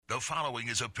The following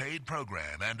is a paid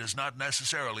program and does not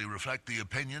necessarily reflect the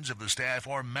opinions of the staff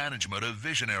or management of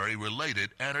Visionary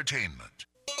Related Entertainment.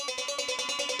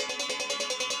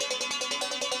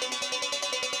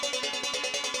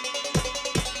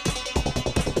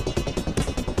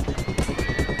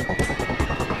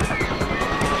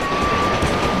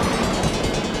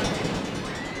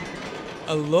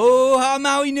 Aloha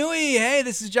Maui Nui. Hey,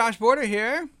 this is Josh Porter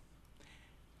here.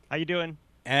 How you doing?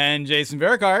 And Jason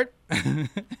Vericart.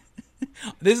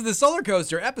 This is the Solar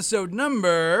Coaster, episode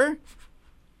number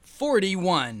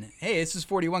 41. Hey, this is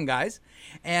 41, guys.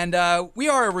 And we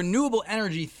are a renewable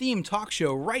energy themed talk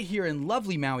show right here in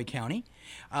lovely Maui County.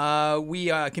 We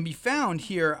can be found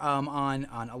here on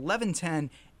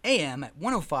 11:10 a.m. at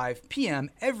 1:05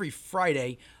 p.m. every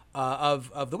Friday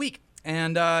of the week.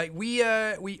 And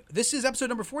this is episode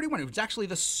number 41. It's actually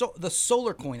the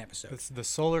SolarCoin episode. It's the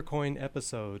SolarCoin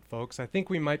episode, folks. I think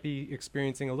we might be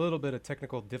experiencing a little bit of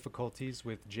technical difficulties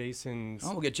with Jason's.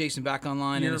 We'll get Jason back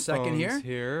online in a second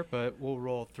here, but we'll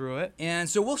roll through it. And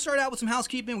so we'll start out with some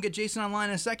housekeeping. We'll get Jason online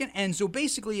in a second. And so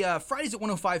basically, Fridays at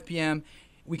 1:05 p.m.,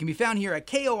 we can be found here at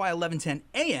KOI 1110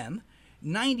 AM,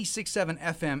 96.7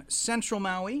 FM Central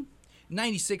Maui,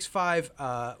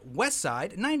 96.5 West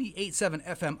Side, 98.7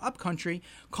 FM Upcountry.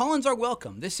 Call-ins are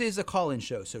welcome. This is a call-in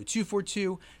show, so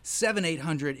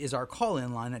 242-7800 is our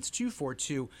call-in line. That's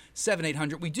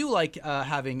 242-7800. We do like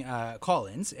having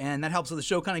call-ins, and that helps the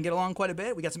show kind of get along quite a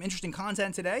bit. We got some interesting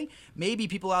content today. Maybe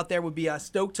people out there would be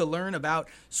stoked to learn about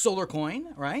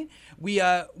SolarCoin, right? We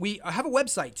have a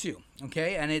website, too,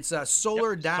 okay? And it's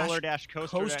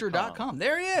solar-coaster.com.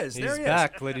 There he is. He's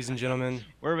back, ladies and gentlemen.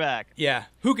 We're back. Yeah.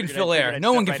 Who can fill air?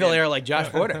 No one can fill air like Josh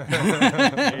Porter.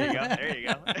 There you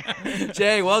go.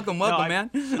 Jay, welcome, man.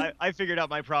 I figured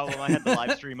out my problem. I had the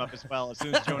live stream up as well. As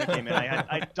soon as Jonah came in,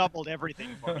 I doubled everything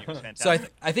for me. It was fantastic. So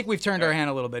I think we've turned our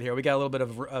hand a little bit here. We got a little bit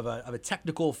of a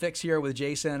technical fix here with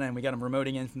Jason, and we got him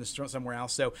remoting in from somewhere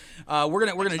else. So we're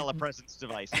gonna telepresence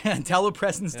device.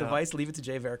 Telepresence device. Leave it to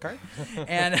Jay Vericart.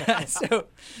 And so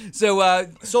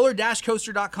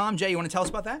solar-coaster.com. Jay, you want to tell us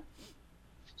about that?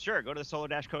 Sure. Go to the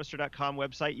solar-coaster.com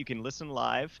website. You can listen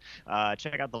live.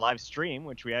 Check out the live stream,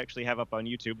 which we actually have up on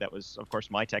YouTube. That was, of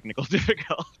course, my technical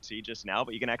difficulty just now,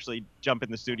 but you can actually jump in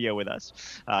the studio with us.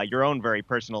 Your own very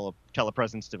personal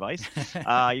telepresence device.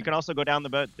 You can also go down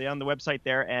the website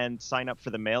there and sign up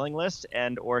for the mailing list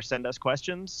or send us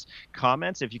questions,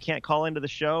 comments. If you can't call into the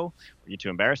show, or you're too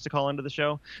embarrassed to call into the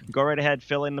show, go right ahead,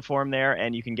 fill in the form there,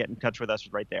 and you can get in touch with us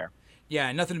right there.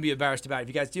 Yeah, nothing to be embarrassed about. If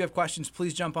you guys do have questions,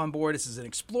 please jump on board. This is an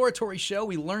exploratory show.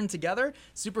 We learn together.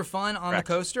 Super fun on the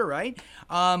coaster, right?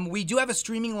 We do have a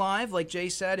streaming live, like Jay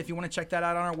said, if you want to check that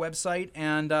out on our website.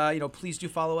 And, please do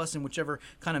follow us in whichever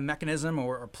kind of mechanism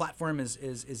or platform is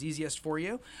easiest for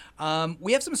you.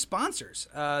 We have some sponsors.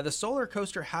 The Solar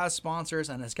Coaster has sponsors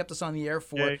and has kept us on the air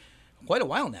for quite a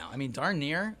while now. I mean, darn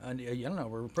near. I don't know.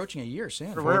 We're approaching a year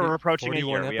soon. We're approaching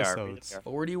 41 a year. Episodes.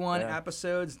 41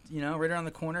 episodes. Right around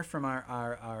the corner from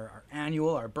our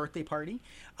annual, our birthday party.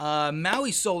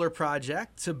 Maui Solar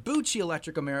Project, Tabuchi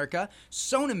Electric America,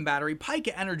 Sonnen Battery,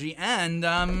 Pika Energy, and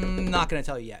I'm not going to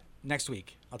tell you yet. Next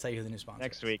week, I'll tell you who the new sponsor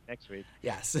is. Next week.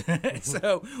 Yes.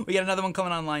 So we got another one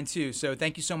coming online too. So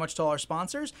thank you so much to all our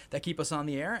sponsors that keep us on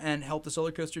the air and help the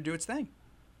Solar Coaster do its thing.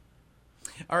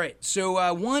 All right,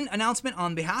 so one announcement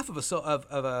on behalf of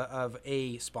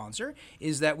a sponsor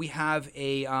is that we have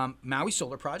a Maui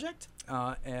Solar Project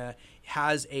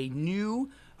has a new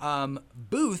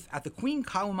booth at the Queen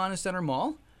Kaumanu Center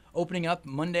Mall opening up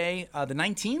Monday the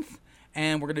 19th.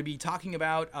 And we're going to be talking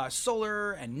about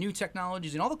solar and new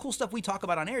technologies and all the cool stuff we talk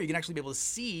about on air. You're going to actually be able to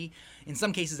see, in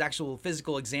some cases, actual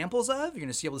physical examples of. You're going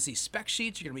to be able to see spec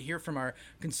sheets. You're going to hear from our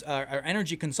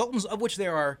energy consultants, of which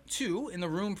there are 2 in the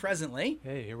room presently.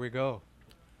 Hey, here we go.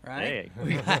 Right? Hey.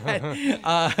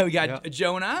 We got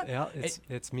Jonah. Yeah,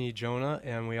 it's me, Jonah,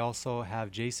 and we also have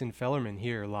Jason Fellerman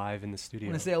here live in the studio.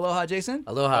 Want to say aloha, Jason?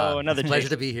 Aloha. Oh, another pleasure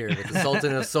Jason. to be here with the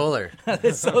Sultan of Solar.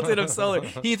 The Sultan of Solar.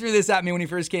 He threw this at me when he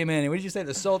first came in. What did you say?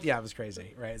 The Sultan? Yeah, it was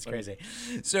crazy. Right, it's crazy.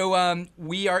 So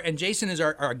we are, and Jason is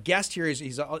our guest here.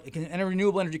 He's a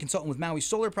renewable energy consultant with Maui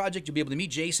Solar Project. You'll be able to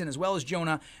meet Jason as well as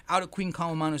Jonah out at Queen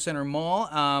Kaumanu Center Mall.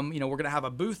 We're going to have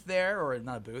a booth there, or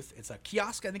not a booth. It's a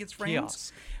kiosk. I think it's framed.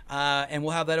 Kiosk. And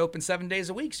we'll have that open 7 days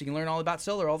a week, so you can learn all about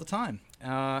solar all the time.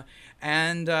 But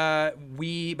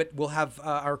we'll have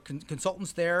our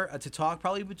consultants there to talk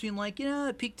probably between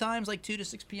peak times like 2 to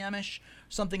 6 p.m. ish,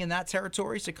 something in that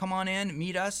territory. So come on in,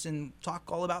 meet us, and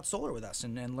talk all about solar with us,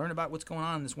 and learn about what's going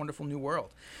on in this wonderful new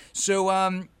world. So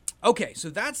okay, so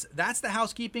that's the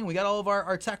housekeeping. We got all of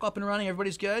our tech up and running.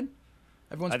 Everybody's good.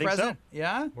 Everyone's I think present? so.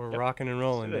 Yeah? We're rocking and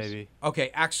rolling, Let's do baby.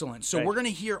 Okay, excellent. So Right. we're going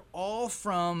to hear all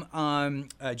from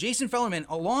Jason Fellerman,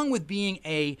 along with being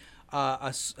a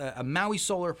Maui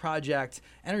Solar Project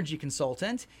energy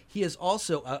consultant. He is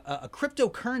also a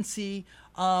cryptocurrency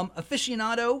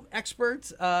aficionado,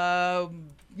 expert,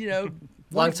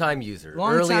 Long-time user,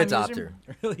 Long early time adopter. user.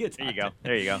 Early adopter. There you go.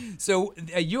 There you go. So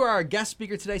you are our guest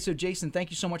speaker today. So Jason, thank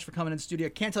you so much for coming in the studio.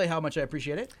 Can't tell you how much I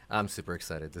appreciate it. I'm super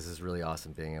excited. This is really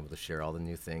awesome being able to share all the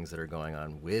new things that are going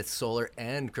on with solar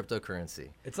and cryptocurrency.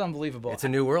 It's unbelievable. It's a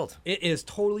new world. It is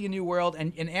totally a new world.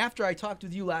 And after I talked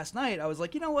with you last night, I was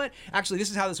like, you know what? Actually, this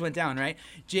is how this went down, right?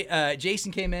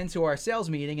 Jason came into our sales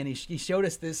meeting and he showed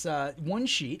us this one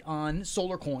sheet on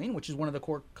SolarCoin, which is one of the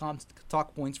core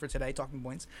talking points for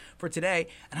today.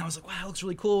 And I was like, wow, that looks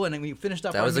really cool. And then we finished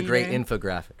up. That was a great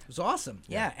infographic. It was awesome.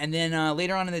 Yeah. And then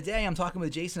later on in the day, I'm talking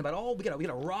with Jason about, we got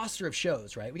a roster of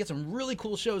shows, right? We got some really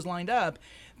cool shows lined up.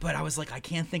 But I was like, I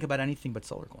can't think about anything but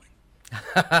SolarCoin.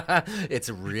 It's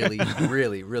a really,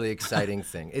 really, really exciting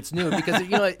thing. It's new because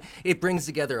it brings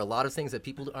together a lot of things that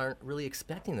people aren't really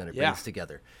expecting that it brings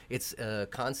together. It's a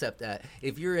concept that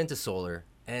if you're into solar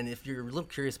and if you're a little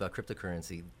curious about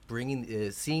cryptocurrency,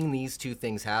 seeing these two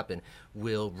things happen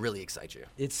will really excite you.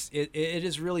 It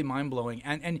is really mind blowing,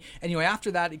 and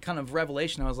after that kind of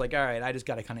revelation, I was like, all right, I just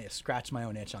got to kind of scratch my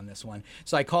own itch on this one.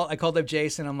 So I called up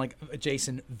Jason. I'm like,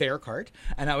 Jason Verkart,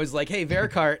 and I was like, hey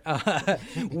Verkart,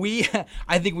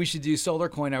 I think we should do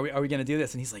SolarCoin. Are we going to do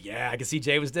this? And he's like, yeah, I can see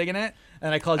Jay was digging it.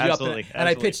 And I called you up, and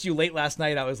I pitched you late last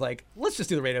night. I was like, let's just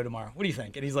do the radio tomorrow. What do you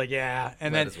think? And he's like, yeah.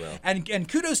 And Might then as well. and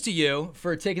kudos to you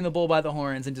for taking the bull by the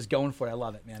horns and just going for it. I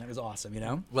love it, man. It was awesome.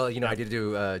 Well, I did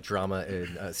do drama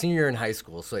in senior year in high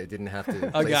school, so I didn't have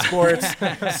to play sports.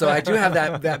 So I do have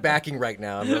that backing right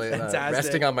now. I'm really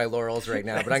resting on my laurels right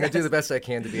now, but I'm going to do the best I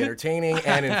can to be entertaining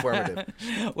and informative.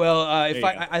 Well,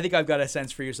 I think I've got a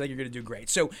sense for you, so I think you're going to do great.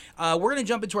 So we're going to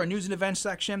jump into our news and events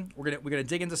section. We're going to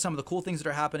dig into some of the cool things that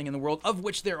are happening in the world, of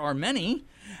which there are many.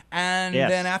 And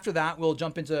then after that, we'll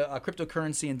jump into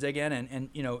cryptocurrency and dig in.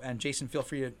 And Jason, feel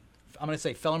free to. I'm going to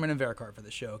say Fellerman and Verkart for the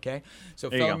show, okay?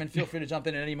 So Fellerman, feel free to jump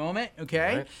in at any moment,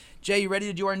 okay? Right. Jay, you ready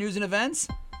to do our news and events?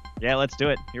 Yeah, let's do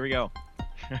it. Here we go.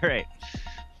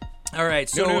 All right.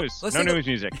 So no news. No news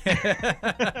music.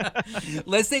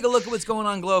 Let's take a look at what's going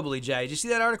on globally, Jay. Did you see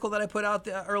that article that I put out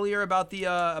earlier about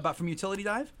from Utility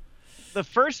Dive? The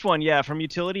first one, from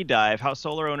Utility Dive, how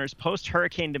solar owners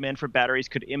post-hurricane demand for batteries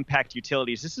could impact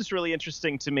utilities. This is really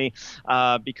interesting to me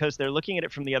because they're looking at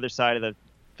it from the other side of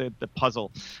the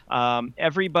puzzle.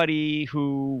 Everybody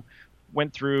who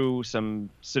went through some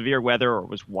severe weather or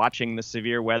was watching the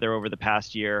severe weather over the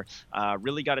past year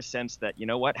really got a sense that,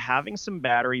 having some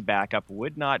battery backup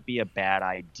would not be a bad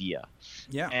idea.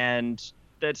 Yeah. And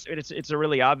it's a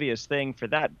really obvious thing for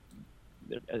that,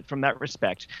 from that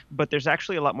respect. But there's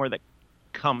actually a lot more that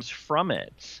comes from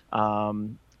it.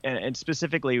 And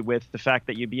specifically with the fact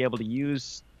that you'd be able to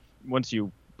use, once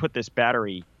you put this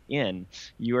battery in,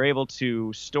 you are able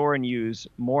to store and use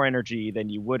more energy than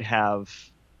you would have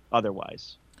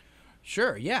otherwise.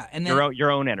 Sure, yeah. And then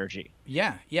your own energy.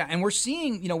 Yeah. And we're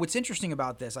seeing, what's interesting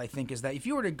about this, I think, is that if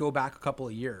you were to go back a couple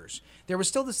of years, there was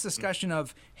still this discussion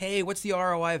of, hey, what's the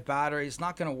ROI of batteries? It's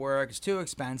not going to work. It's too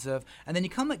expensive. And then you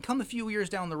come a few years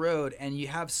down the road and you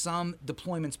have some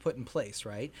deployments put in place,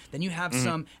 right? Then you have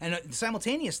some, and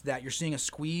simultaneous to that, you're seeing a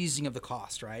squeezing of the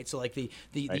cost, right? So like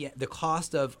the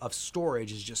cost of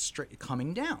storage is just straight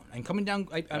coming down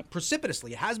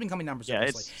precipitously. It has been coming down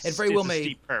precipitously. It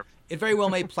very well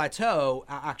may plateau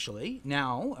actually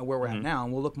now where we're at now,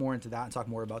 and we'll look more into that and talk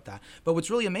more about that. But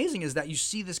what's really amazing is that you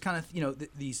see this kind of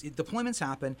these deployments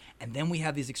happen, and then we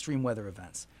have these extreme weather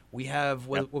events. We have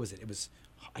what was it? It was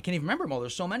I can't even remember them all.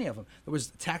 There's so many of them. There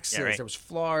was Texas, there was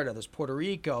Florida, there's Puerto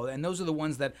Rico, and those are the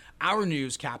ones that our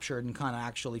news captured and kind of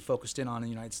actually focused in on in the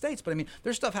United States. But I mean,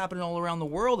 there's stuff happening all around the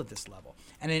world at this level.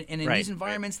 And in these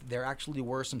environments, there actually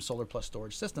were some solar plus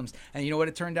storage systems. And you know what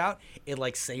it turned out? It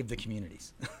saved the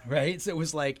communities, right? So it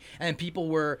was and people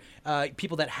were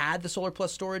people that had the solar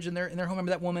plus storage in their home.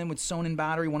 Remember that woman with Sonnen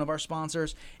Battery, one of our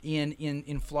sponsors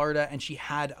in Florida, and she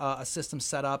had a system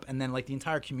set up, and then the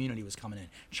entire community was coming in,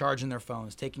 charging their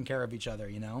phones, taking care of each other,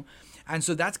 and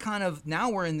so that's kind of, now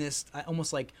we're in this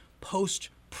almost post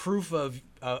proof of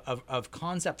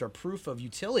concept or proof of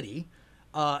utility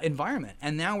environment,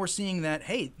 and now we're seeing that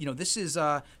this is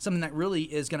something that really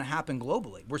is going to happen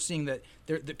globally. We're seeing that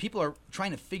that people are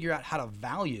trying to figure out how to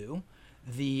value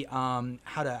the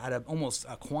how to almost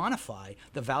quantify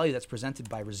the value that's presented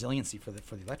by resiliency for the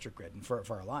electric grid and for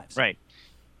our lives. Right.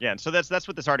 Yeah, and so that's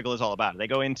what this article is all about. They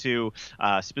go into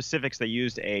specifics. They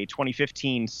used a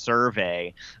 2015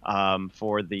 survey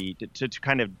for to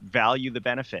kind of value the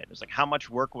benefit. It's like how much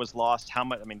work was lost, how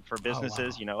much. I mean, for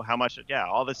businesses, how much. Yeah,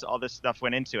 all this stuff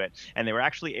went into it, and they were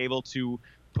actually able to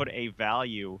put a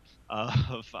value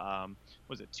of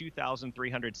was it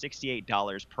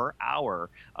 $2,368 per hour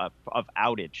of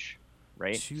outage,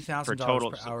 right? $2,000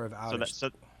 per hour of outage. So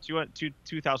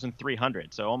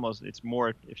 2,300. So almost, it's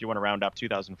more if you want to round up,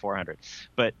 2,400.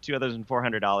 But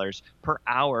 $2,400 per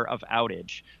hour of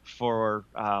outage for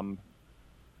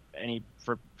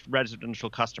for residential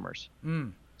customers.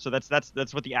 So that's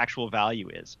what the actual value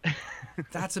is.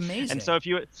 That's amazing. And so if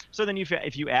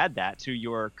you add that to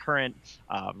your current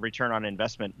return on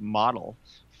investment model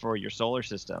for your solar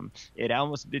system, it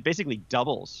basically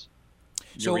doubles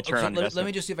your return on investment. Let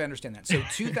me just see if I understand that. So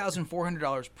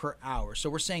 $2,400 per hour. So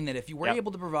we're saying that if you were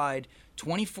able to provide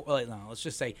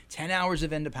 10 hours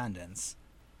of independence,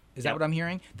 is that what I'm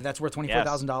hearing? That's worth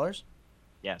 $24,000?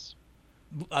 Yes.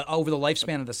 Over the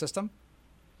lifespan of the system?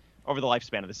 Over the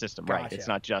lifespan of the system, Gotcha. right? It's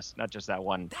not just that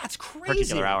one. That's crazy.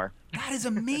 Particular hour. That is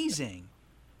amazing.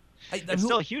 It's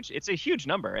still a huge. It's a huge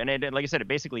number, and like I said, it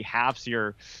basically halves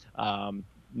your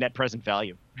net present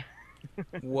value.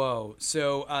 Whoa!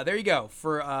 So there you go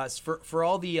for all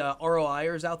the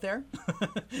ROIers out there,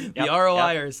 the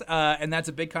ROIers, and that's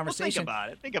a big conversation.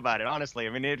 Well, think about it. Honestly, I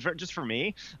mean, just for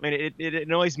me, I mean, it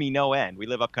annoys me no end. We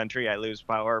live up country. I lose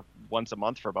power once a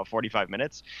month for about 45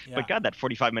 minutes. Yeah. But God, that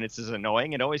 45 minutes is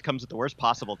annoying. It always comes at the worst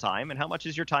possible time. And how much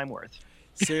is your time worth?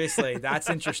 Seriously, that's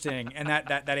interesting, and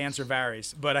that answer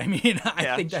varies. But I mean,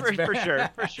 I think that's for sure.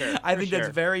 I think that's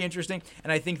very interesting,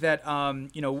 and I think that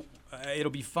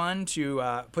it'll be fun to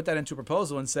put that into a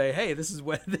proposal and say, hey, this is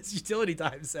what this utility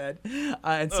dive said,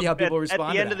 and see how people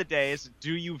respond. At the end of the day, is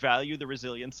do you value the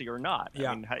resiliency or not?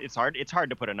 Yeah. I mean, it's hard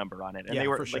to put a number on it. And they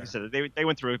were, like I said, they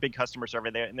went through a big customer survey,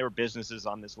 and there were businesses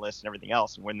on this list and everything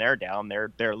else. And when they're down,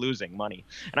 they're losing money.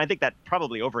 And I think that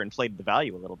probably overinflated the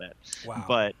value a little bit. Wow.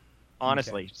 But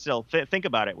honestly, still think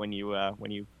about it when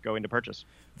you go into purchase.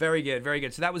 Very good, very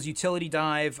good. So that was Utility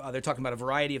Dive. They're talking about a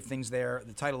variety of things there.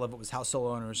 The title of it was How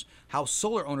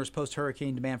Solar Owners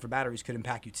Post-Hurricane Demand for Batteries Could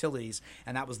Impact Utilities,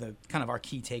 and that was the kind of our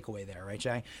key takeaway there, right,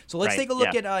 Jay? So let's take a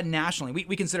look at nationally.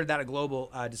 We considered that a global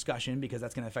discussion because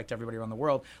that's going to affect everybody around the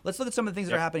world. Let's look at some of the things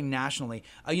that are happening nationally.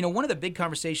 One of the big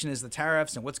conversations is the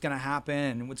tariffs and what's going to happen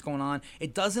and what's going on.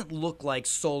 It doesn't look like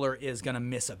solar is going to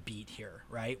miss a beat here,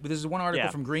 right? But this is one article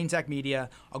from Green Tech Media,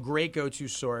 a great go-to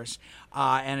source,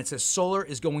 and it says solar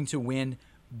is going to win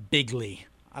bigly.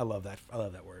 I love that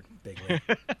word, bigly.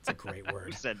 It's a great word.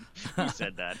 Who said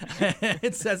that?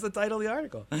 It says the title of the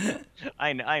article.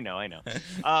 I know.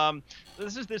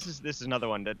 This is another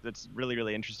one that's really,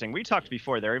 really interesting. We talked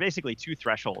before. There are basically two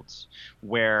thresholds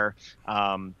where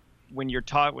when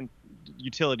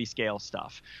utility scale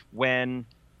stuff, when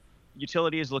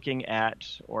utility is looking at,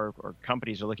 or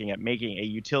companies are looking at making a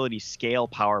utility scale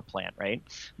power plant, right?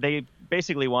 They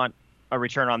basically want a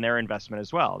return on their investment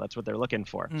as well. That's what they're looking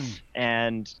for.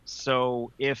 And so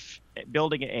if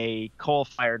building a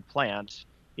coal-fired plant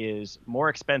is more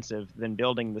expensive than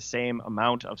building the same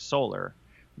amount of solar,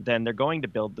 then they're going to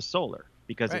build the solar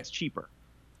because it's cheaper.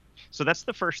 So that's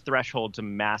the first threshold to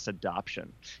mass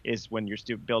adoption, is when you're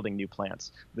still building new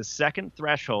plants. The second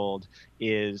threshold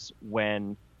is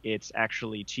when it's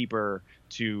actually cheaper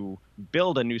to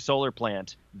build a new solar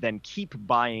plant than keep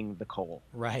buying the coal.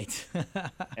 Right.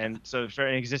 And so for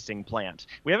an existing plant,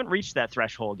 we haven't reached that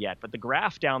threshold yet, but the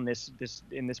graph down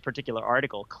in this particular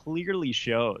article clearly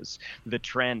shows the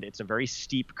trend. It's a very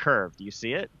steep curve. Do you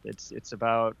see it? It's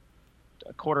about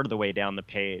a quarter of the way down the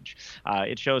page.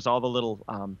 It shows all the little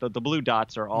the blue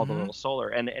dots are all the little solar,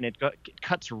 and it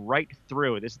cuts right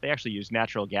through this. They actually use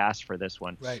natural gas for this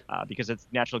one, right? Because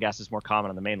natural gas is more common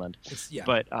on the mainland.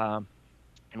 But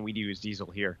and we do use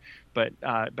diesel here. But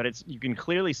you can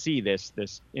clearly see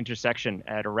this intersection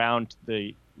at around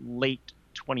the late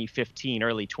 2015,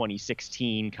 early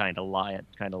 2016 kind of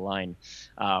line,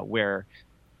 where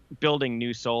building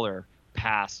new solar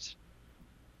passed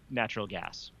natural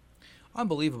gas.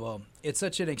 Unbelievable. It's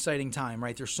such an exciting time,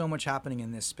 right? There's so much happening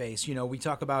in this space. We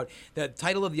talk about the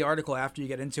title of the article after you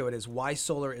get into it is Why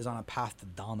Solar is on a Path to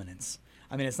Dominance.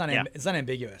 I mean, it's not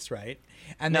ambiguous, right?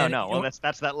 And no. Well,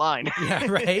 that's that line. Yeah,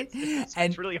 right.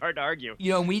 It's really hard to argue.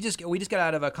 And we just got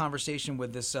out of a conversation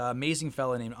with this amazing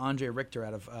fellow named Andre Richter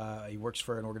out of he works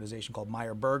for an organization called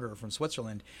Meyer Burger from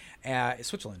Switzerland.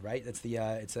 Switzerland, right?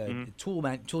 It's a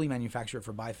tooling manufacturer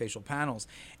for bifacial panels.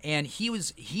 And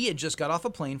he had just got off a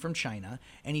plane from China,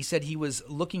 and he said he was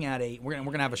looking at we're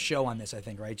gonna have a show on this, I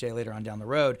think, right, Jay, later on down the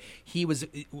road. He was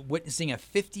witnessing a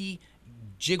 50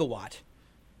 gigawatt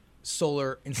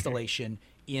solar installation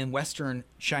in western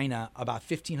China, about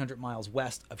 1,500 miles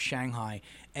west of Shanghai,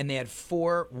 and they had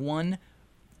 4 1.1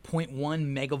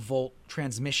 megavolt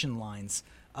transmission lines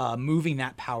moving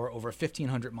that power over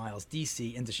 1,500 miles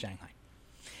DC into Shanghai.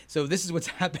 So this is what's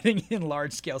happening in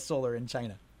large-scale solar in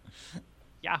China.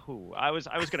 Yahoo! I was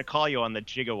going to call you on the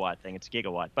gigawatt thing. It's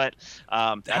gigawatt, but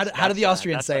how did the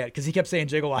Austrian say it? Because he kept saying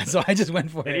gigawatt, so I just went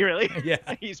for it. Did he really? Yeah.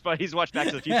 He's watched Back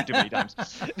to the Future too many times.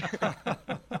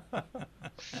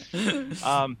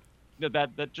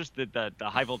 That just the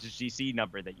high voltage DC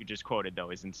number that you just quoted though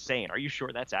is insane. Are you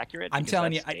sure that's accurate? I'm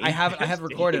telling you, I have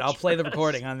recorded. I'll play the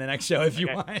recording on the next show if you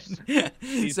want.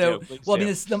 Please so, do, please well, I do.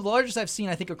 mean, it's the largest I've seen,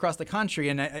 I think, across the country.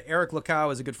 And Eric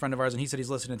Lacow is a good friend of ours, and he said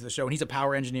he's listening to the show, and he's a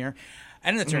power engineer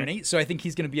and an attorney. So I think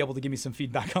he's going to be able to give me some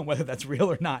feedback on whether that's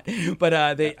real or not.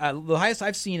 But the highest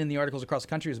I've seen in the articles across the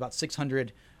country is about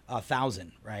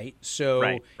 600,000, right? So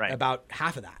Right. about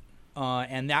half of that.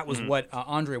 And that was what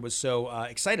Andre was so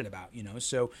excited about,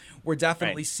 So we're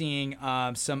definitely seeing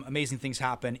some amazing things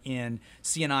happen in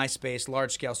CNI space,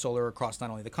 large-scale solar across not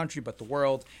only the country but the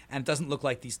world. And it doesn't look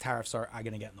like these tariffs are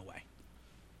going to get in the way.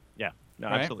 Yeah, no,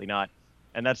 Right? absolutely not.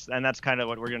 And that's kind of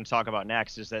what we're going to talk about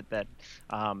next. Is that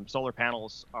solar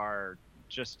panels are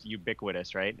just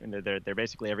ubiquitous, right? And they're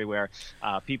basically everywhere.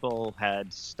 People had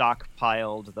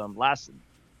stockpiled them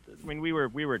we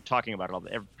were talking about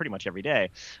it pretty much every day,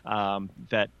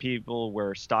 that people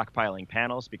were stockpiling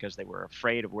panels because they were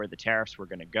afraid of where the tariffs were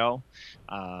going to go.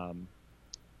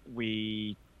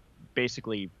 We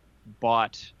basically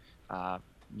bought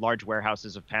large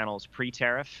warehouses of panels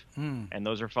pre-tariff, and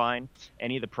those are fine.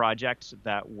 Any of the projects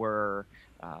that were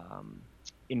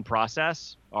in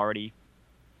process already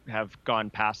have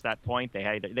gone past that point. They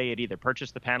had either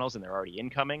purchased the panels and they're already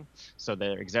incoming, so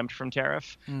they're exempt from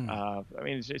tariff. I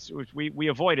mean, we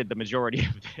avoided the majority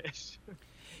of this.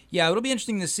 Yeah, it'll be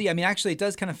interesting to see. I mean, actually, it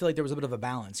does kind of feel like there was a bit of a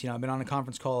balance. I've been on a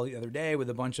conference call the other day with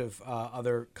a bunch of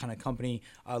other kind of company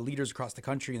leaders across the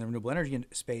country in the renewable energy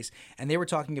space, and they were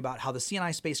talking about how the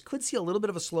CNI space could see a little bit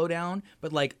of a slowdown,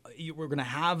 but we're going to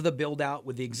have the build out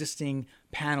with the existing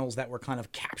panels that were kind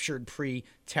of captured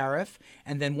pre-tariff,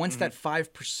 and then once that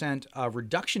 5%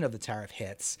 reduction of the tariff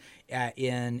hits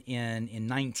in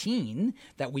 19,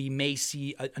 that we may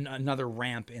see another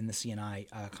ramp in the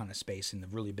CNI kind of space in the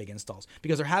really big installs,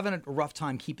 because they're having a rough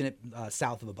time keeping it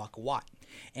south of $1 a watt,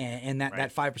 and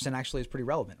that 5% actually is pretty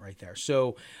relevant right there.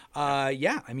 So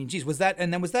yeah, I mean, geez, was that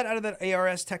out of that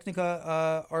ARS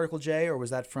Technica article, Jay, or was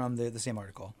that from the same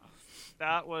article?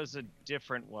 That was a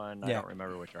different one. Yeah. I don't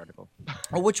remember which article.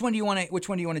 Well, which one do you want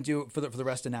to do for the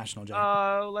rest of National, Jay?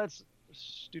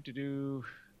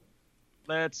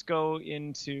 Let's go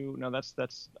into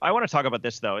I want to talk about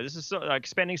this though. This is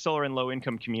expanding solar in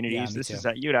low-income communities. Yeah, This is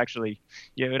you would actually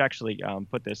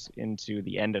put this into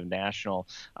the end of National,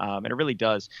 and it really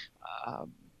does.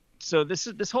 So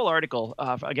this whole article,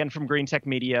 again from Green Tech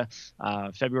Media,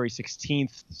 February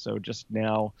 16th, so just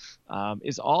now,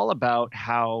 is all about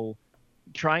how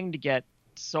trying to get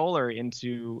solar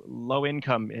into low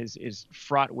income is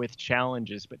fraught with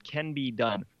challenges, but can be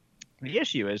done. The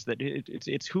issue is that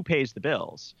it's who pays the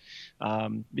bills,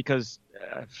 because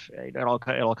it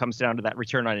all comes down to that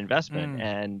return on investment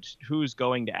and who's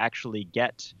going to actually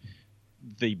get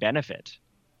the benefit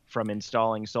from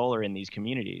installing solar in these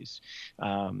communities,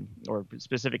 or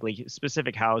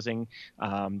specific housing.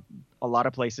 A lot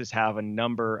of places have a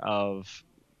number of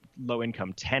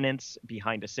low-income tenants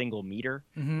behind a single meter,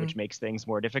 which makes things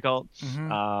more difficult.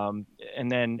 And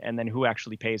then who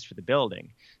actually pays for the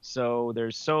building? So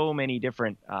there's so many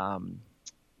different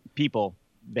people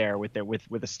there with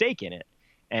a stake in it,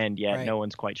 and yet no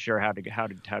one's quite sure how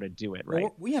to do it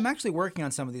right. Well, I'm actually working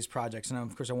on some of these projects, and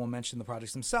of course I won't mention the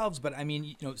projects themselves, but I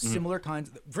mean, similar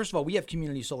kinds. First of all, we have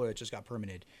community solar that just got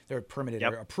permitted. They're permitted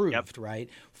or approved, right,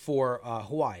 for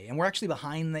Hawaii, and we're actually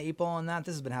behind the 8 ball on that.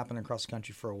 This has been happening across the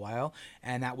country for a while,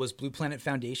 and that was Blue Planet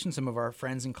Foundation, some of our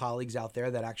friends and colleagues out there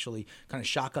that actually kind of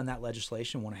shotgun that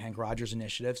legislation, one of Hank Rogers'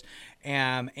 initiatives,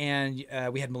 and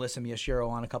we had Melissa Miyashiro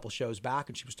on a couple shows back,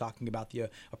 and she was talking about the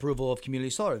approval of community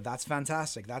solar. That's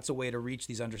fantastic. That's a way to reach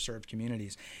these underserved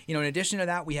communities. In addition to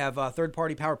that, we have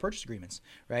third-party power purchase agreements,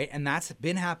 right? And that's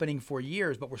been happening for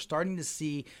years, but we're starting to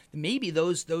see maybe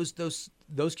those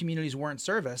those communities weren't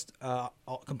serviced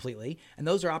completely, and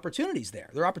those are opportunities there.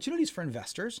 There are opportunities for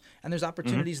investors, and there's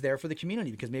opportunities there for the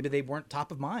community because maybe they weren't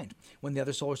top of mind when the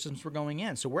other solar systems were going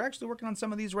in. So we're actually working on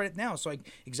some of these right now. So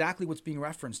exactly what's being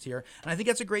referenced here, and I think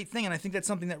that's a great thing, and I think that's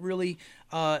something that really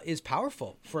is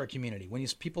powerful for a community. When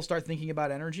people start thinking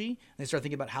about energy, and they start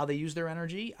thinking about how they use their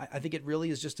energy, I think it really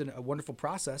is just a wonderful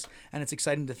process, and it's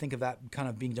exciting to think of that kind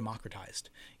of being democratized.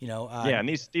 And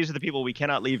these are the people we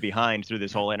cannot leave behind through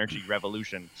this whole energy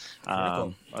revolution.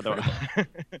 Critical.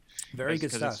 Very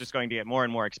good stuff. Because it's just going to get more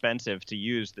and more expensive to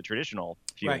use the traditional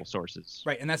fuel sources.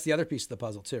 Right, and that's the other piece of the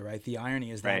puzzle too, right? The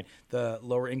irony is that the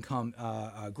lower income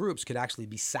groups could actually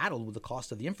be saddled with the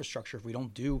cost of the infrastructure if we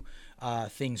don't do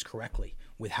things correctly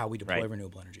with how we deploy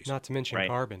renewable energies. Not to mention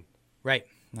carbon. Right.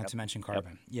 Not to mention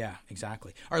carbon. Yeah,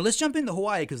 exactly. All right, let's jump into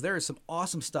Hawaii because there is some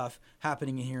awesome stuff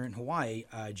happening here in Hawaii,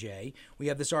 Jay. We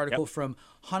have this article from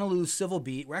Honolulu Civil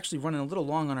Beat. We're actually running a little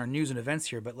long on our news and events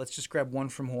here, but let's just grab one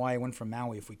from Hawaii, one from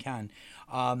Maui if we can.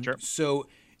 Sure. So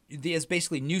it's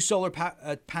basically new solar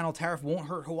panel tariff won't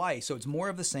hurt Hawaii. So it's more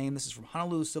of the same. This is from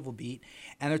Honolulu Civil Beat.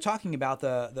 And they're talking about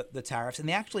the tariffs, and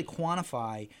they actually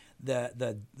quantify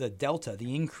the delta,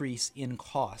 the increase in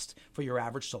cost for your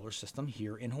average solar system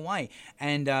here in Hawaii.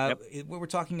 And we're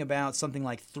talking about something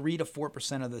like 3 to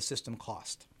 4% of the system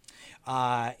cost.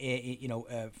 With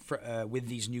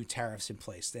these new tariffs in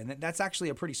place. And that's actually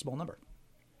a pretty small number.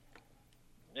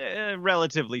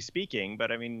 Relatively speaking, but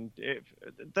I mean,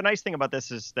 the nice thing about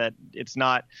this is that it's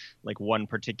not like one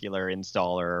particular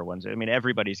installer or one. I mean,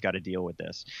 everybody's got to deal with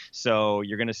this. So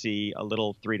you're going to see a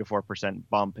little 3 to 4%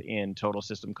 bump in total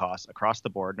system costs across the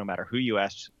board, no matter who you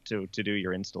ask to do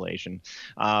your installation,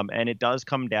 and it does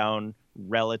come down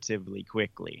relatively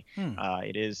quickly.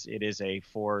 It is a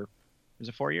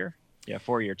 4-year. Yeah,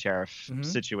 4-year tariff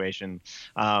situation.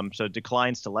 So it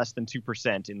declines to less than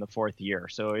 2% in the 4th year.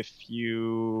 So if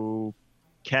you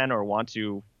can or want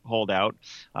to hold out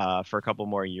for a couple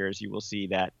more years, you will see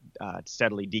that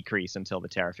steadily decrease until the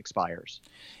tariff expires.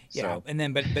 Yeah, so, and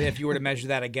then but if you were to measure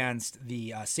that against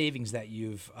the savings that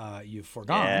you've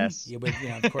foregone,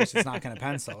 of course it's not going to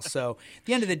pencil. So at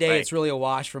the end of the day, it's really a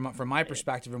wash from my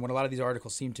perspective, and what a lot of these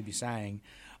articles seem to be saying.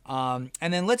 And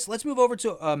then let's move over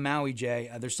to Maui,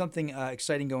 Jay. There's something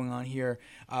exciting going on here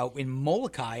in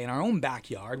Molokai, in our own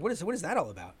backyard. What is that all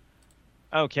about?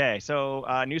 Okay, so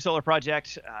new solar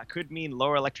project could mean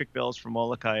lower electric bills for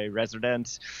Molokai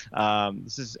residents.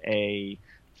 This is a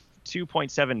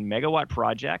 2.7 megawatt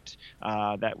project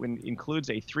that includes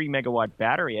a 3 megawatt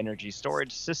battery energy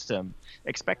storage system,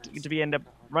 expected to be end up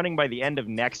running by the end of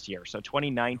next year, so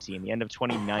 2019, the end of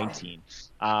 2019.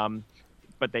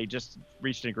 But they just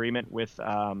reached an agreement with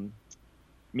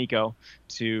MECO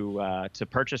to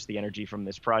purchase the energy from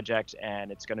this project,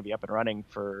 and it's going to be up and running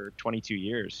for 22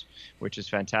 years, which is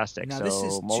fantastic. Now,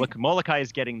 so Molokai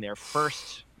is getting their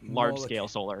first large-scale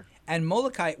solar. And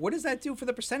Molokai, what does that do for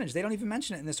the percentage? They don't even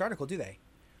mention it in this article, do they?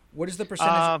 What is the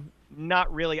percentage?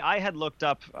 Not really. I had looked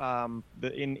up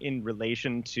in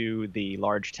relation to the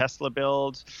large Tesla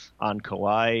build on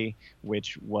Kauai,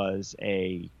 which was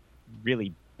a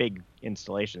really big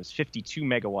installations, 52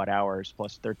 megawatt hours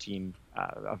plus 13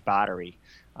 of battery,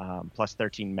 plus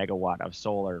 13 megawatt of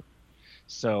solar.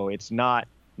 So it's not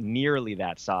nearly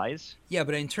that size. Yeah,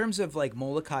 but in terms of like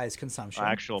Molokai's consumption,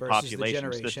 actual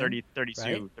population, the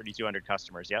 3,200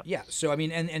 customers. Yeah. Yeah. So I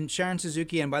mean, and Sharon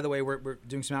Suzuki, and by the way, we're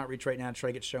doing some outreach right now to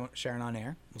try to get Sharon on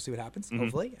air. We'll see what happens.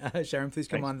 Hopefully, Sharon, please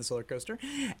come on the Solar Coaster.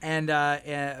 And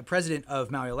president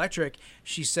of Maui Electric,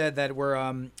 she said that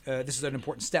this is an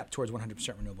important step towards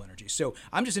 100% renewable energy. So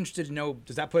I'm just interested to know,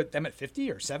 does that put them at 50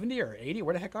 or 70 or 80?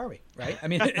 Where the heck are we? Right? I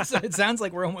mean, it sounds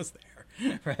like we're almost there.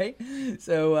 Right,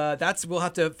 so we'll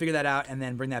have to figure that out and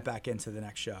then bring that back into the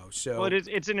next show. So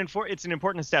it's an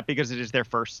important step because it is their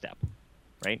first step,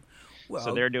 right? Well,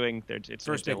 so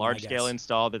it's a large scale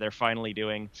install that they're finally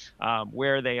doing.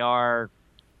 Where they are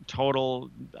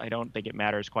total, I don't think it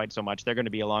matters quite so much. They're going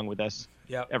to be along with us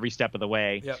every step of the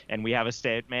way, and we have a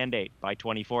state mandate by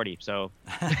 2040. So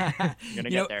you're going to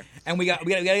get there. And we got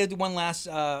to do one last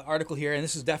article here, and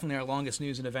this is definitely our longest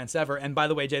news and events ever. And by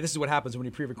the way, Jay, this is what happens when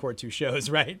we pre-record 2 shows,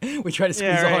 right? We try to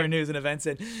squeeze all our news and events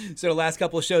in. So the last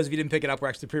couple of shows, if you didn't pick it up, we're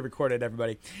actually pre-recorded,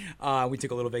 everybody. We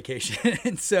took a little vacation.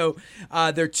 And so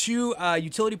there are 2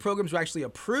 utility programs were actually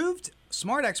approved.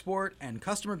 Smart Export and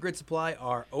Customer Grid Supply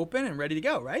are open and ready to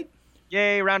go, right?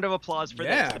 Yay! Round of applause for this.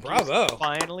 Yeah, The bravo. PUC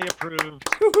finally approved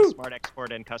Smart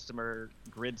Export and Customer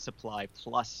Grid Supply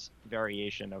Plus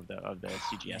variation of the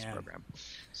CGS man. program.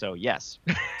 So yes.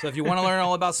 So if you want to learn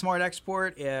all about Smart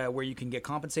Export, where you can get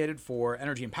compensated for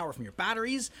energy and power from your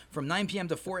batteries from 9 p.m.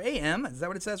 to 4 a.m. Is that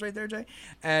what it says right there, Jay?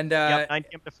 And 9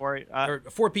 p.m. to 4. or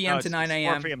 4 p.m. to 9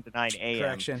 a.m. 4 p.m. to 9 a.m.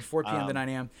 Correction, 4 p.m. to 9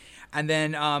 a.m. And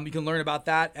then you can learn about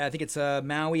that. I think it's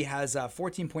Maui has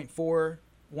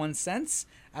 14.41 cents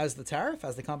as the tariff,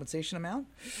 as the compensation amount.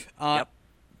 Yep.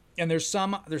 And there's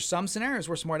some scenarios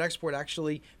where Smart Export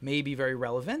actually may be very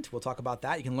relevant. We'll talk about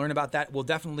that. You can learn about that. We'll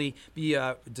definitely be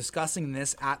discussing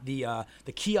this at the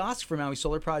kiosk for Maui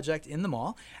Solar Project in the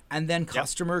mall. And then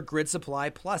Customer Grid Supply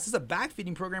Plus. This is a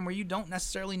backfeeding program where you don't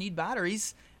necessarily need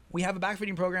batteries. We have a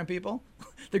backfeeding program, people.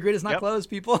 The grid is not closed,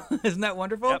 people. Isn't that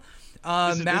wonderful? Yep.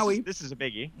 Maui. This is a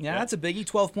biggie. Yeah, that's a biggie,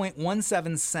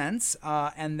 12.17 cents.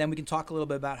 And then we can talk a little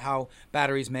bit about how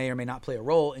batteries may or may not play a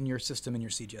role in your system, in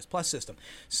your CGS Plus system.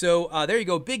 So there you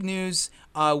go. Big news.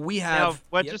 We have...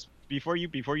 Now, just before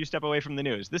you step away from the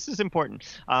news, this is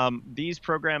important. These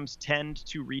programs tend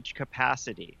to reach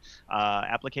capacity.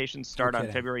 Applications start on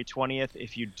February 20th.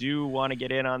 If you do want to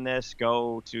get in on this,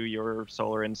 go to your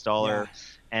solar installer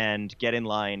and get in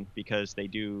line, because they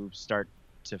do start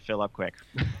to fill up quick.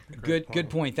 Good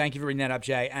point. Thank you for bringing that up,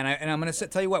 Jay. And I'm going to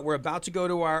tell you what, we're about to go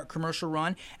to our commercial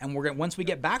run, and once we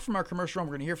get back from our commercial run,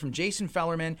 we're going to hear from Jason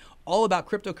Fellerman all about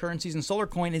cryptocurrencies and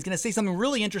SolarCoin. He's going to say something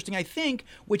really interesting, I think,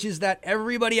 which is that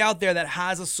everybody out there that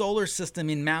has a solar system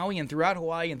in Maui and throughout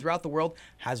Hawaii and throughout the world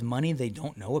has money they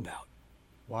don't know about.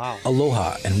 Wow.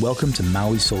 Aloha and welcome to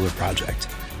Maui Solar Project.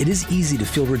 It is easy to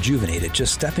feel rejuvenated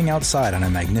just stepping outside on a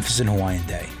magnificent Hawaiian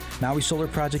day. Maui Solar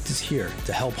Project is here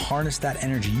to help harness that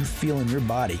energy you feel in your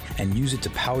body and use it to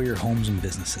power your homes and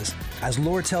businesses. As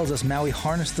lore tells us, Maui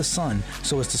harnessed the sun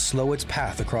so as to slow its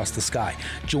path across the sky.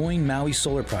 Join Maui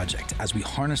Solar Project as we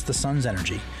harness the sun's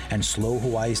energy and slow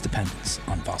Hawaii's dependence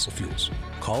on fossil fuels.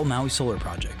 Call Maui Solar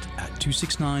Project at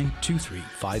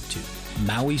 269-2352.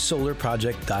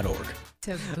 MauiSolarProject.org.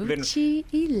 Tabuchi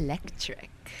Electric,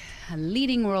 a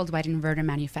leading worldwide inverter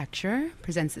manufacturer,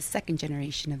 presents the second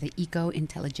generation of the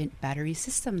Eco-Intelligent Battery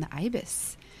System, the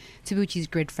IBIS. Tabuchi's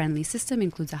grid-friendly system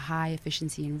includes a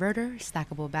high-efficiency inverter,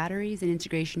 stackable batteries, and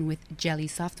integration with Jelly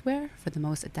software for the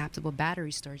most adaptable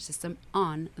battery storage system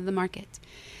on the market.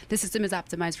 The system is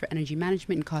optimized for energy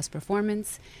management and cost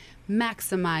performance.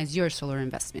 Maximize your solar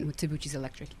investment with Tabuchi's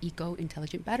electric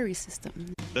Eco-Intelligent Battery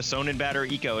System. The Sonnen Battery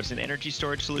Eco is an energy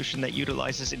storage solution that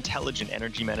utilizes intelligent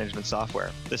energy management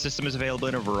software. The system is available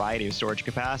in a variety of storage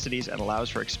capacities and allows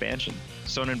for expansion.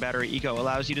 Sonnen Battery Eco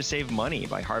allows you to save money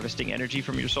by harvesting energy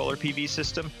from your solar PV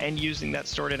system and using that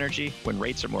stored energy when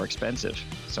rates are more expensive.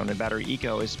 Sonnen Battery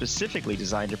Eco is specifically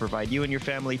designed to provide you and your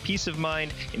family peace of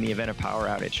mind in the event of power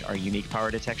outage. Our unique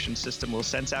power detection system will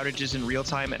sense outages in real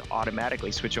time and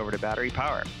automatically switch over to battery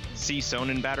power. See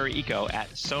Sonnen Battery Eco at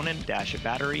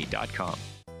sonnen-battery.com.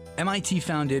 MIT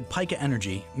founded Pika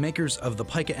Energy, makers of the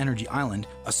Pika Energy Island,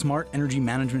 a smart energy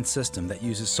management system that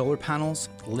uses solar panels,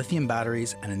 lithium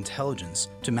batteries, and intelligence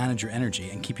to manage your energy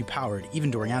and keep you powered even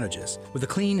during outages. With a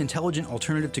clean, intelligent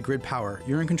alternative to grid power,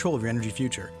 you're in control of your energy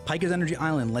future. Pika's Energy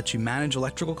Island lets you manage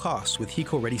electrical costs with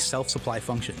HECO-ready self-supply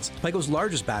functions. Pika's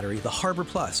largest battery, the Harbor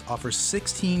Plus, offers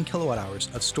 16 kilowatt hours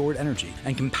of stored energy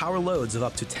and can power loads of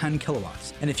up to 10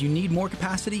 kilowatts. And if you need more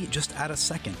capacity, just add a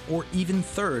second or even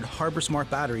third Harbor Smart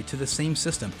battery to the same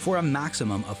system for a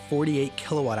maximum of 48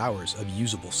 kilowatt hours of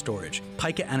usable storage.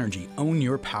 Pika Energy, own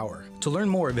your power. To learn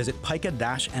more, visit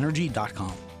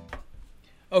pika-energy.com.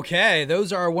 Okay,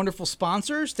 those are our wonderful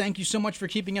sponsors. Thank you so much for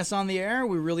keeping us on the air.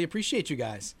 We really appreciate you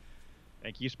guys.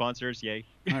 Thank you, sponsors. Yay.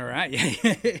 All right.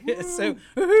 So,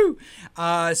 woohoo.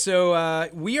 So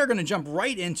we are going to jump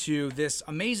right into this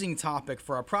amazing topic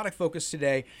for our product focus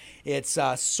today. It's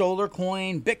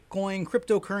SolarCoin, Bitcoin,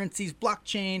 cryptocurrencies,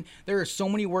 blockchain. There are so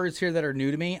many words here that are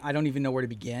new to me. I don't even know where to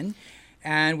begin.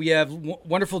 And we have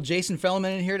wonderful Jason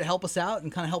Fellerman in here to help us out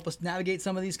and kind of help us navigate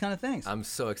some of these kind of things. I'm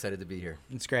so excited to be here.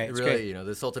 It's great. It's really, great. you know,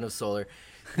 the Sultan of Solar.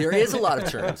 There is a lot of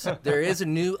terms. There is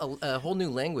a whole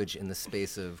new language in the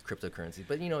space of cryptocurrency.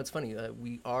 But, you know, it's funny.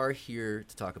 We are here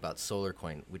to talk about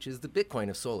SolarCoin, which is the Bitcoin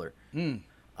of solar.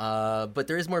 But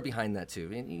there is more behind that, too.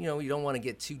 And, you know, you don't want to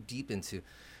get too deep into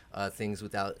things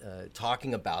without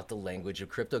talking about the language of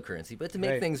cryptocurrency. But to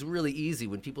make things really easy,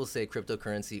 when people say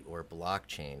cryptocurrency or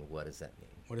blockchain, what does that mean?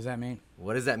 What does that mean?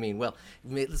 What does that mean? Well,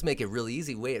 let's make it really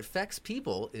easy. The way it affects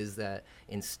people is that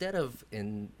instead of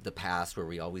in the past where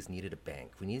we always needed a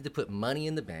bank, we needed to put money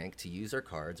in the bank to use our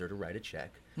cards or to write a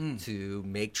check to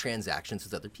make transactions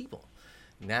with other people.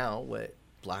 Now what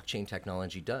blockchain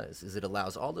technology does is it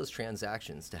allows all those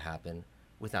transactions to happen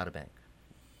without a bank,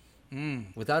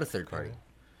 without a third party.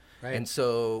 Right. And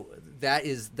so that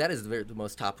is the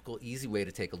most topical, easy way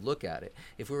to take a look at it.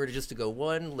 If we were to go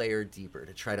one layer deeper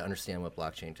to try to understand what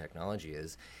blockchain technology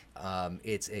is,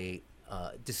 it's a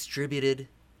distributed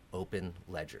open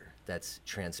ledger that's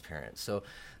transparent. So,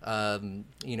 when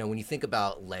you think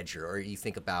about ledger, or you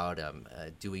think about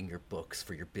doing your books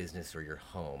for your business or your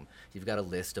home, you've got a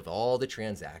list of all the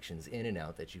transactions in and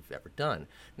out that you've ever done.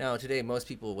 Now, today, most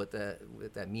people, what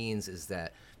that means is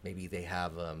that maybe they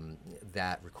have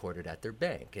that recorded at their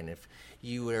bank. And if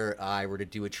you or I were to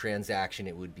do a transaction,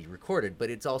 it would be recorded. But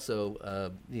it's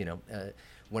also,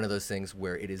 one of those things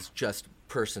where it is just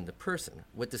person to person.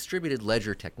 What distributed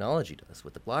ledger technology does,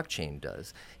 what the blockchain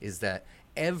does, is that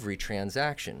every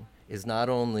transaction is not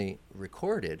only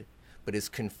recorded, but is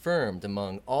confirmed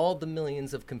among all the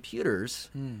millions of computers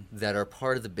that are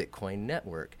part of the Bitcoin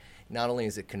network. Not only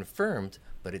is it confirmed,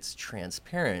 but it's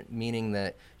transparent, meaning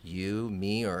that you,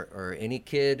 me, or any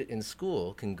kid in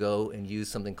school can go and use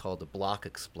something called the Block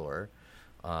Explorer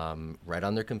right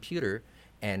on their computer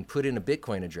and put in a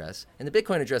Bitcoin address. And the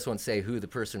Bitcoin address won't say who the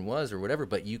person was or whatever,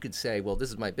 but you could say, well, this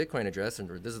is my Bitcoin address,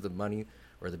 or this is the money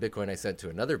or the Bitcoin I sent to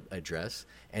another address,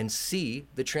 and see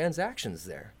the transactions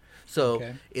there. So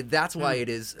that's why it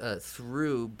is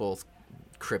through both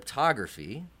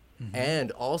cryptography and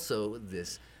also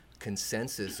this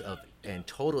consensus of and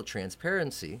total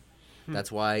transparency.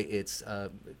 That's why it's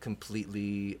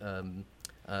completely,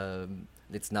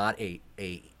 it's not a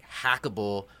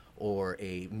hackable or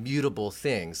a mutable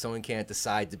thing. Someone can't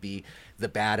decide to be the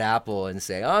bad apple and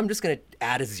say, oh, I'm just going to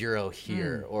add a zero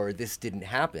here, or this didn't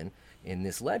happen in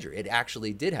this ledger. It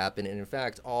actually did happen, and in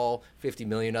fact, all 50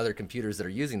 million other computers that are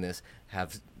using this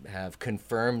have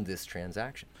confirmed this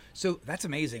transaction. So that's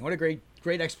amazing. What a great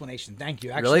explanation. Thank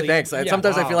you. Really? Thanks.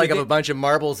 Sometimes I feel like I have a bunch of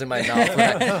marbles in my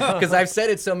mouth because I've said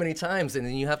it so many times, and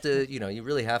then you have to, you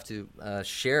really have to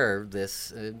share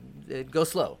this. Go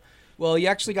slow. Well, you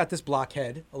actually got this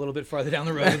blockhead a little bit farther down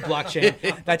the road with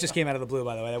blockchain. That just came out of the blue,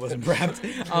 by the way. That wasn't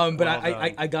prepped. But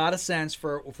I got a sense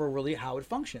for really how it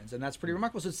functions, and that's pretty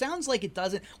remarkable. So it sounds like it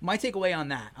doesn't. My takeaway on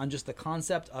that, on just the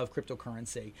concept of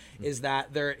cryptocurrency, is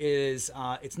that there is.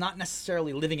 It's not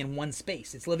necessarily living in one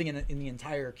space. It's living in the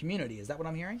entire community. Is that what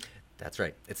I'm hearing? That's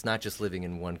right. It's not just living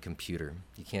in one computer.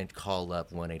 You can't call up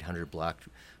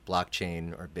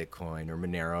 1-800-blockchain or Bitcoin or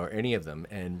Monero or any of them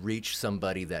and reach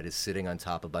somebody that is sitting on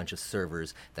top of a bunch of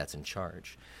servers that's in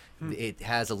charge. It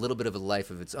has a little bit of a life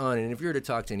of its own. And if you were to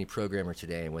talk to any programmer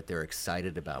today and what they're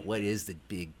excited about, what is the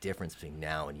big difference between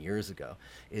now and years ago,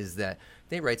 is that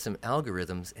they write some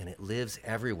algorithms and it lives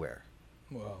everywhere.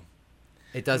 Whoa.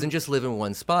 It doesn't just live in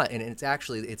one spot, and it's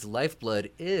actually, its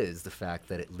lifeblood is the fact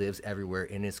that it lives everywhere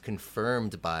and is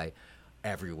confirmed by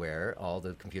everywhere, all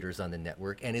the computers on the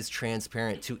network, and is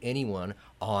transparent to anyone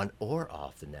on or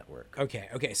off the network.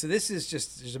 Okay. So this is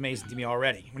just amazing to me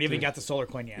already. We haven't even got the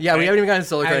SolarCoin yet. Yeah, right? We haven't even gotten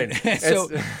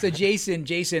SolarCoin. So Jason,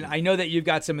 I know that you've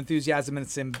got some enthusiasm and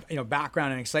some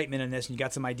background and excitement in this, and you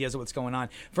got some ideas of what's going on.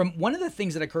 From one of the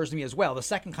things that occurs to me as well, the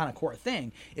second kind of core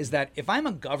thing is that if I'm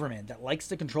a government that likes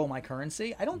to control my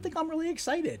currency, I don't think I'm really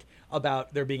excited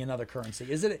about there being another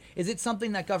currency. Is it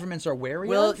something that governments are wary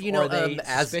of? Or are they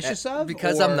suspicious of?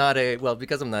 Because I'm not a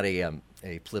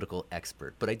political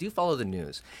expert, but I do follow the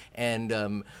news.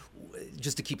 And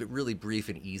just to keep it really brief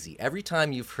and easy, every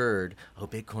time you've heard, oh,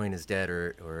 Bitcoin is dead,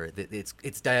 or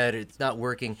it's dead, it's not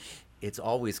working, it's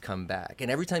always come back. And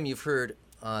every time you've heard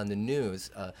on the news,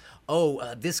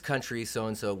 this country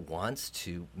so-and-so wants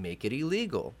to make it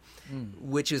illegal,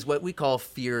 which is what we call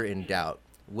fear and doubt.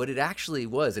 What it actually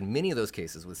was, in many of those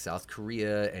cases with South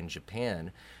Korea and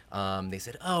Japan, they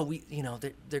said,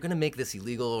 they're going to make this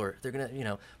illegal, or they're going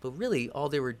to, but really all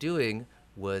they were doing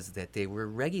was that they were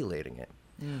regulating it.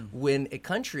 When a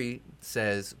country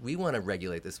says, we want to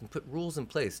regulate this and put rules in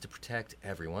place to protect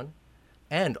everyone,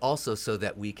 and also so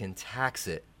that we can tax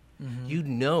it,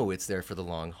 it's there for the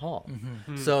long haul.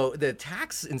 So the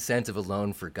tax incentive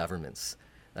alone for governments,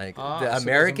 like the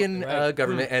American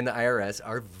government and the IRS,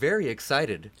 are very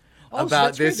excited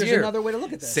about this year. There's another way to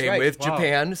look at this. Same with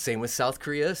Japan, same with South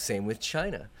Korea, same with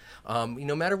China.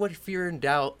 No matter what fear and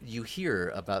doubt you hear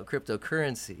about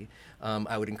cryptocurrency,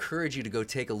 I would encourage you to go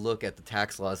take a look at the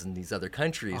tax laws in these other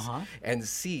countries and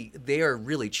see they are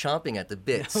really chomping at the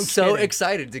bit. So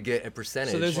excited to get a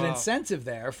percentage. So there's an incentive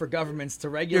there for governments to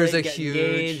regulate, get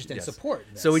engaged, and support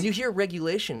this. So when you hear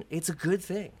regulation, it's a good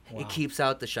thing. It keeps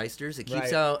out the shysters. It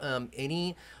keeps out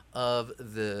any of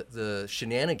the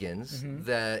shenanigans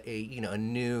that a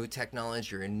new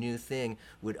technology or a new thing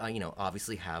would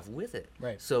obviously have with it.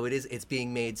 Right. So it's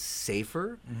being made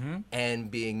safer and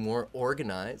being more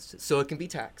organized, so it can be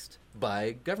taxed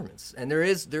by governments. And there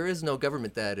is no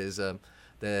government that is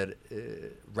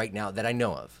right now that I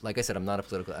know of. Like I said, I'm not a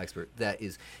political expert that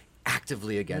is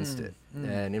actively against it.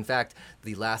 And in fact,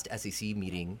 the last SEC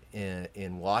meeting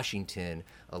in Washington,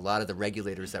 a lot of the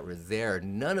regulators that were there,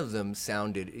 none of them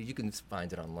sounded, you can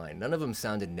find it online, none of them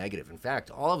sounded negative. In fact,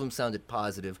 all of them sounded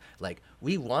positive, like,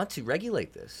 we want to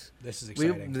regulate this. This is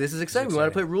exciting. This is exciting. We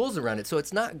want to put rules around it. So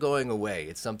it's not going away.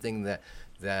 It's something that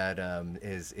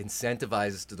is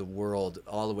incentivized to the world,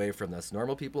 all the way from us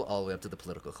normal people all the way up to the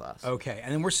political class. Okay,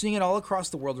 and then we're seeing it all across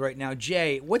the world right now.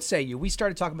 Jay, what say you? We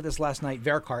started talking about this last night.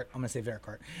 Vericart, I'm going to say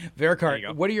Vericart. Vericart,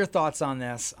 what are your thoughts on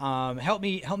this? Help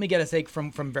me get a take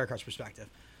from Vericart's perspective.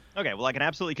 Okay, well, I can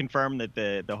absolutely confirm that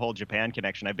the whole Japan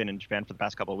connection, I've been in Japan for the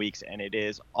past couple of weeks, and it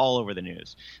is all over the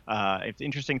news. The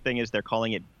interesting thing is they're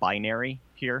calling it binary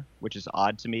here, which is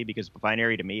odd to me, because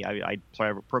binary to me, I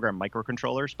program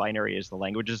microcontrollers. Binary is the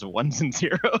languages of ones and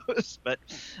zeros, but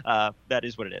that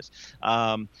is what it is.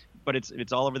 But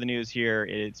it's all over the news here.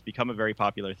 It's become a very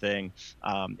popular thing.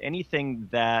 Anything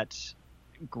that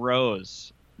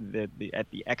grows at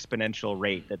the exponential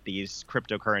rate that these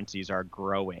cryptocurrencies are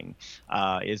growing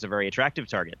is a very attractive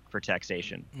target for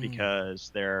taxation, because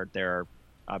there are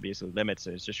obviously limits.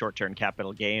 There's a short-term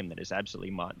capital gain that is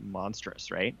absolutely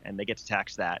monstrous, right? And they get to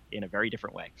tax that in a very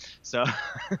different way. So,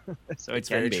 it's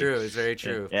very true. It's very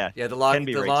true. Yeah. The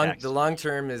long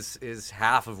term is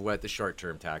half of what the short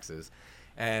term tax is.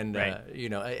 And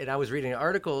and I was reading an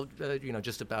article,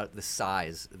 just about the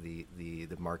size, the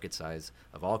market size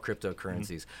of all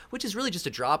cryptocurrencies, which is really just a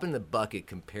drop in the bucket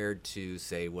compared to,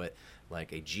 say, what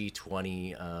like a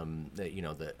G20,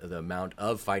 the amount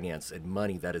of finance and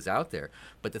money that is out there.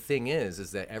 But the thing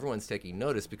is that everyone's taking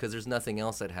notice, because there's nothing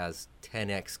else that has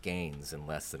 10x gains in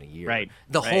less than a year. Right.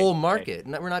 The whole market.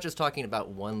 Right. We're not just talking about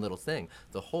one little thing.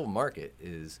 The whole market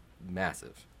is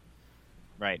massive.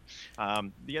 Right.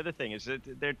 The other thing is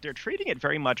that they're treating it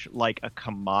very much like a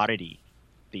commodity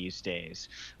these days,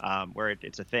 where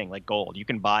it's a thing like gold. You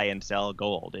can buy and sell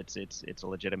gold. It's a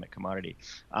legitimate commodity.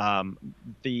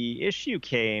 The issue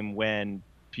came when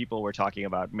people were talking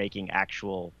about making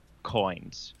actual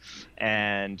coins.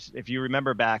 And if you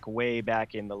remember way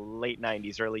back in the late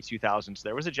 90s, early 2000s,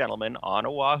 there was a gentleman on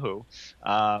Oahu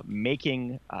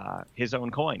making his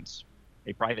own coins,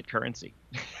 a private currency.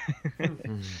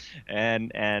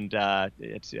 and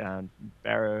it's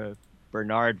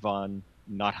Bernard von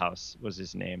Nothaus was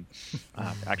his name.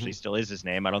 Actually, still is his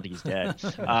name. I don't think he's dead.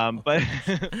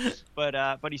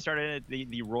 But he started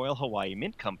the Royal Hawaii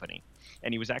Mint Company,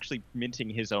 and he was actually minting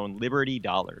his own Liberty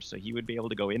dollars. So he would be able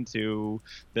to go into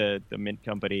the mint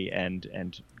company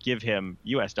and give him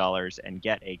U.S. dollars and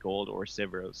get a gold or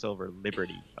silver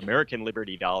Liberty, American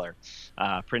Liberty dollar,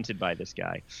 printed by this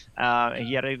guy. And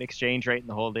he had an exchange rate and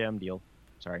the whole damn deal.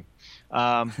 Sorry,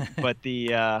 but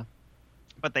they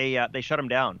shut him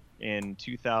down in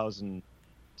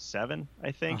 2007,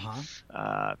 I think,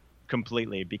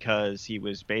 completely, because he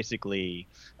was basically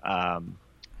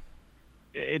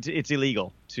it's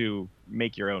illegal to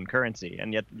make your own currency,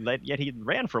 and yet he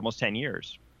ran for almost 10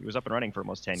 years. He was up and running for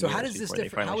almost 10 years. So how does this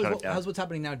differ? How's what's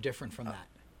happening now different from that?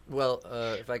 Well,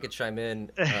 if I could chime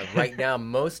in, right now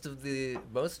most of the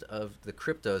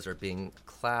cryptos are being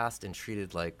classed and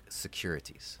treated like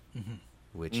securities,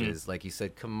 which is, like you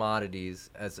said, commodities,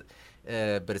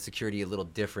 but a security a little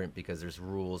different, because there's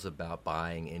rules about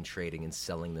buying and trading and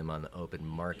selling them on the open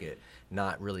market,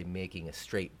 not really making a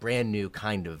straight brand new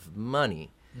kind of money.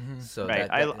 So right.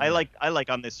 I like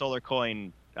on this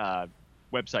SolarCoin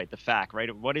website, the fact,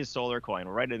 right? What is SolarCoin?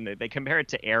 Right, and they compare it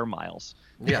to air miles.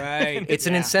 Yeah, right. It's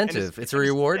an incentive. It's a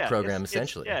reward program,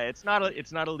 essentially. It's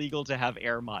not illegal to have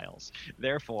air miles.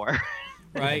 Therefore.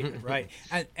 Right.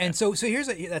 And so here's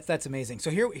that's amazing. So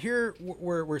here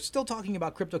we're still talking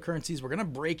about cryptocurrencies. We're going to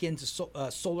break into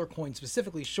SolarCoin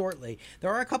specifically shortly. There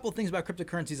are a couple of things about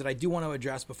cryptocurrencies that I do want to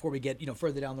address before we get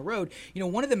further down the road.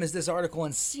 One of them is this article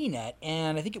in CNET,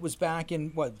 and I think it was back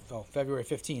in February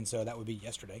 15, so that would be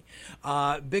yesterday.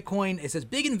 Bitcoin, it says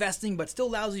big investing but still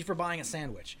lousy for buying a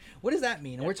sandwich. What does that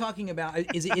mean? And we're talking about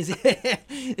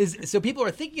so people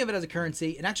are thinking of it as a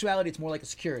currency. In actuality, it's more like a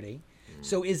security.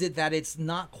 So is it that it's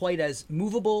not quite as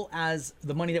movable as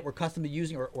the money that we're accustomed to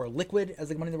using, or liquid as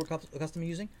the money that we're accustomed to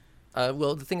using?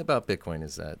 Well, the thing about Bitcoin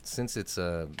is that since it's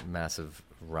a massive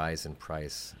rise in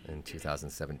price in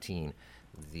 2017,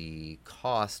 the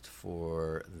cost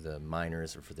for the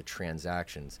miners or for the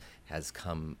transactions has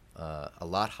come a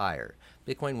lot higher.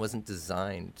 Bitcoin wasn't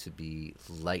designed to be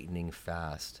lightning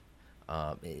fast,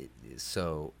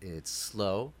 so it's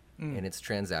slow in its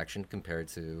transaction compared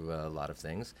to a lot of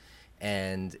things,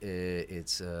 and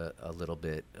it's a little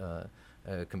bit.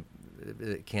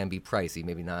 It can be pricey,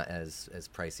 maybe not as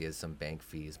pricey as some bank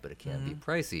fees, but it can be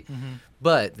pricey.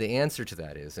 But the answer to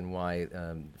that is, and why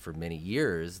for many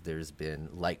years there's been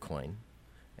Litecoin,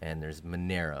 and there's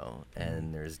Monero,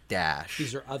 and there's Dash.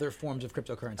 These are other forms of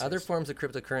cryptocurrencies. Other forms of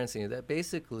cryptocurrency that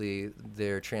basically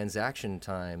their transaction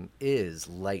time is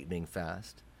lightning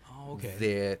fast. Oh, okay.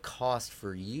 The cost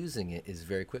for using it is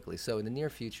very quickly. So in the near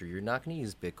future, you're not going to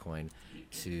use Bitcoin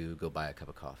to go buy a cup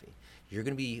of coffee. You're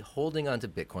going to be holding onto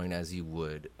Bitcoin as you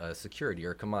would a security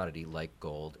or a commodity like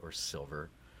gold or silver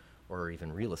or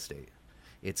even real estate.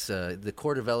 It's the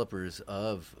core developers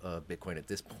of Bitcoin at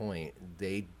this point,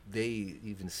 they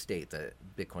even state that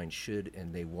Bitcoin should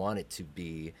and they want it to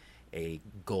be a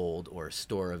gold or a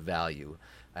store of value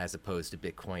as opposed to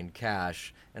Bitcoin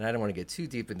Cash. And I don't want to get too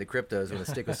deep into cryptos. I want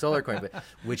to stick with SolarCoin, but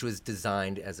which was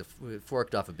designed as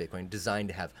forked off of Bitcoin, designed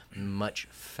to have much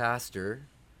faster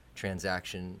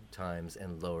transaction times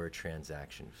and lower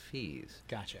transaction fees.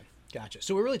 Gotcha.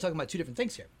 So we're really talking about two different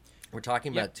things here. We're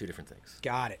talking about two different things.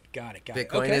 Got it.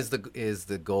 Bitcoin Okay. is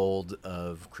the gold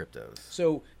of cryptos.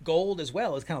 So gold as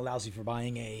well is kind of lousy for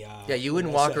buying a. Yeah, you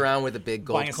wouldn't walk around with a big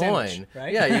gold buying a sandwich, coin,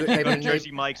 right? Yeah, Go to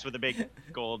Jersey Mike's with a big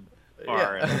gold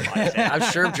bar. And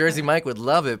I'm sure Jersey Mike would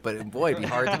love it, but boy, it'd be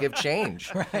hard to give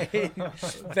change. Right.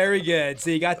 Very good.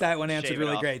 So you got that one answered Shave it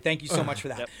really off. great. Thank you so much for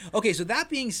that. Yep. Okay, so that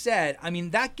being said, I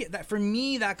mean that for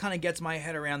me that kind of gets my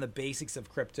head around the basics of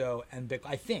crypto and Bitcoin.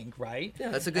 I think, right? Yeah,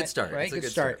 that's a good start. Right, That's a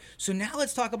good start. So now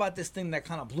let's talk about this thing that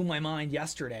kind of blew my mind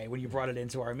yesterday when you brought it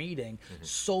into our meeting,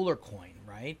 SolarCoin,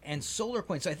 right? And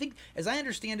SolarCoin. So I think, as I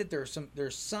understand it,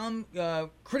 there's some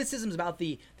criticisms about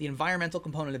the environmental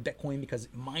component of Bitcoin because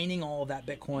mining all of that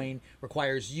Bitcoin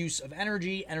requires use of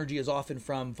energy. Energy is often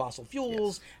from fossil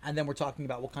fuels, and then we're talking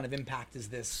about what kind of impact is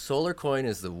this? SolarCoin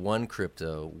is the one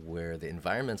crypto where the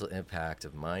environmental impact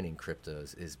of mining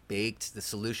cryptos is baked. The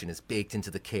solution is baked into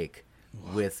the cake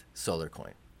with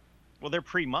SolarCoin. well, they're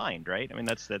pre-mined, right? I mean,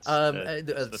 that's the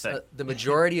thing. The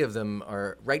majority of them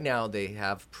are right now. They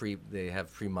have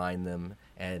pre-mined them,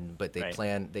 but they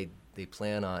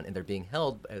plan on, and they're being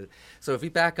held. So if we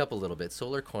back up a little bit,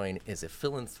 SolarCoin is a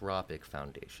philanthropic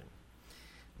foundation.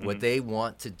 What they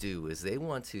want to do is they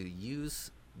want to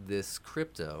use this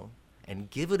crypto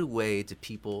and give it away to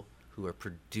people who are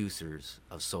producers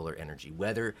of solar energy,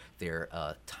 whether they're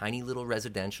a tiny little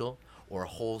residential or a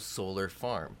whole solar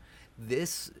farm.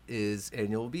 This is,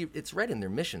 and it's right in their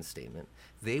mission statement.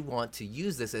 They want to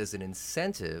use this as an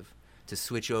incentive to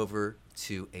switch over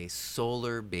to a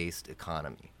solar-based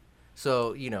economy.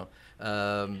 So, we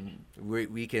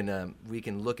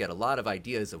can look at a lot of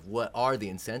ideas of what are the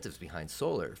incentives behind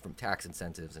solar, from tax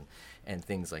incentives and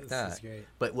things like that. This is great.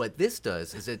 But what this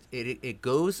does is it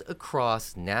goes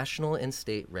across national and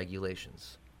state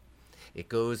regulations. It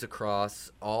goes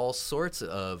across all sorts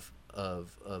of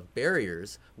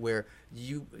barriers where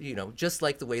just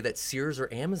like the way that Sears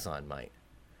or Amazon might.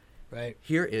 Right.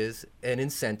 Here is an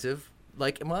incentive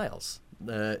like miles.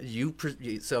 We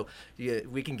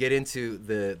can get into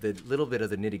the little bit of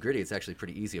the nitty gritty. It's actually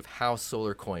pretty easy of how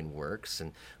SolarCoin works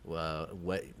and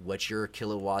what your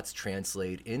kilowatts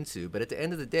translate into. But at the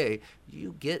end of the day,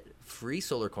 you get free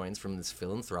solar coins from this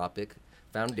philanthropic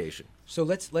foundation. So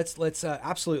let's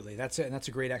absolutely. That's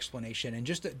a great explanation. And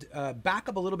just to back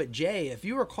up a little bit, Jay, if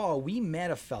you recall, we met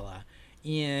a fella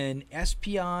in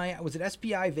SPI, was it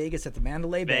SPI Vegas at the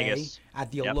Mandalay Bay at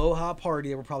the Aloha party.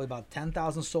 There were probably about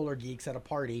 10,000 solar geeks at a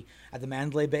party at the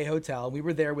Mandalay Bay Hotel. We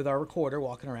were there with our recorder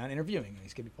walking around interviewing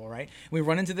these people, right? And we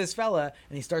run into this fella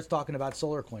and he starts talking about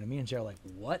SolarCoin. And me and Jay are like,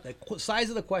 what? The size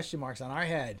of the question marks on our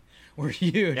head were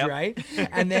huge, right?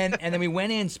 And then we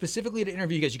went in specifically to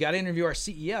interview you guys. You got to interview our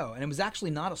CEO. And it was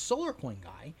actually not a SolarCoin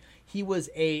guy. He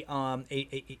was a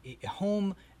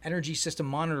home energy system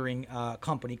monitoring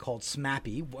company called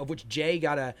SMAPI, of which Jay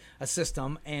got a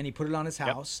system and he put it on his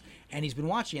house and he's been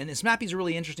watching. And SMAPI is a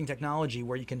really interesting technology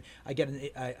where you can get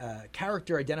a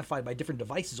character identified by different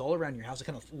devices all around your house. It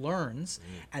kind of learns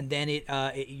and then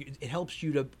it helps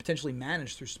you to potentially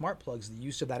manage through smart plugs the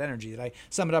use of that energy. Did I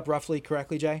sum it up roughly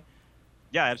correctly, Jay?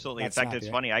 Yeah, absolutely. That's in fact, snappy, it's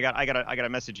funny. I got a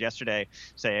message yesterday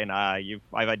saying I've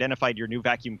identified your new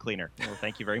vacuum cleaner. Well,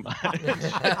 thank you very much.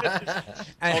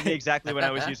 Told me exactly when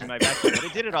I was using my vacuum, but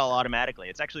it did it all automatically.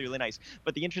 It's actually really nice.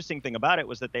 But the interesting thing about it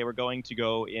was that they were going to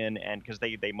go in and because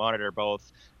they monitor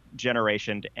both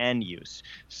generation and use.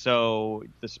 So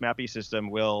the SMAPI system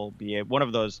will be one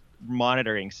of those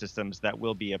monitoring systems that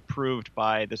will be approved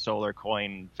by the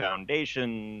SolarCoin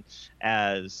Foundation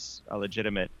as a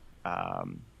legitimate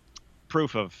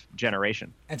proof of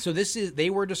generation. And so they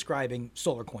were describing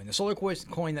SolarCoin. The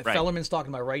SolarCoin that Fellerman's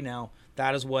talking about right now,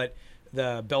 that is what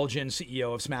the Belgian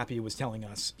CEO of SMAPI was telling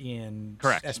us in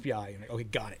SPI. Okay,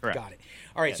 got it.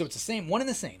 All right, so it's the same, one and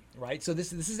the same, right? So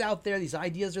this is out there. These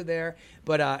ideas are there,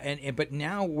 but but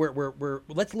now we're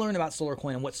let's learn about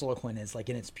SolarCoin and what SolarCoin is like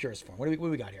in its purest form. What do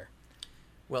we got here?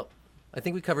 Well, I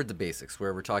think we covered the basics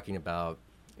where we're talking about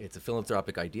it's a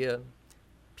philanthropic idea.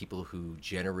 People who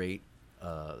generate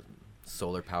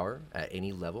solar power at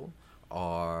any level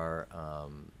are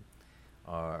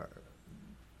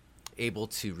able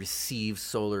to receive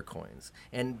solar coins.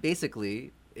 And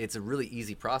basically, it's a really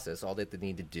easy process. All that they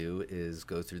need to do is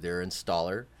go through their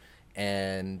installer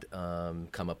and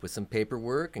come up with some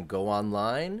paperwork and go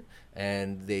online.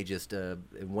 And they just,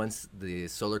 once the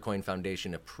SolarCoin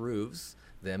Foundation approves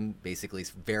them, basically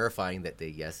verifying that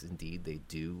yes, indeed, they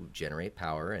do generate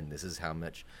power, and this is how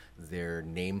much their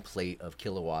nameplate of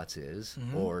kilowatts is,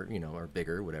 or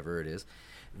bigger, whatever it is,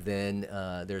 then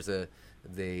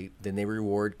they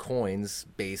reward coins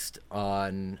based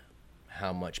on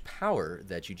how much power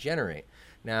that you generate.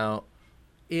 Now,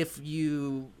 if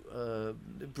you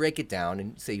break it down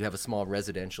and say you have a small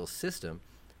residential system,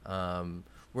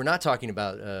 we're not talking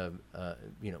about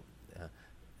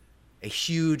a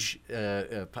huge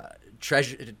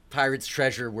pirate's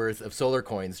treasure worth of solar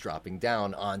coins dropping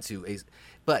down onto a.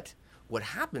 But what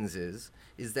happens is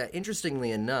that, interestingly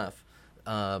enough,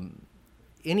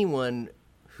 anyone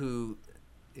who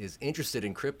is interested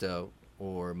in crypto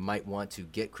or might want to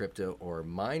get crypto or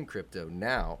mine crypto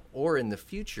now or in the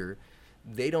future,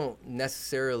 they don't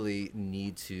necessarily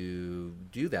need to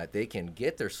do that. They can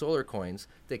get their solar coins,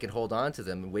 they can hold on to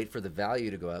them and wait for the value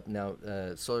to go up. Now,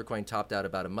 SolarCoin topped out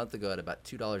about a month ago at about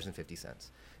 $2.50. It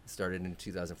started in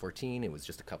 2014. It was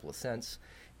just a couple of cents.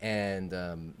 And,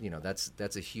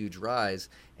 that's a huge rise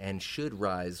and should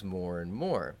rise more and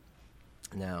more.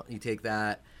 Now, you take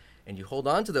that and you hold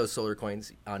on to those solar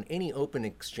coins on any open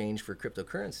exchange for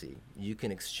cryptocurrency. You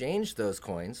can exchange those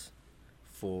coins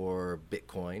for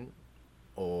Bitcoin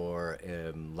or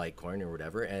Litecoin or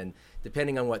whatever, and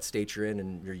depending on what state you're in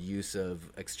and your use of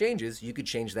exchanges, you could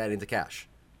change that into cash.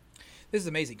 This is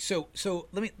amazing. So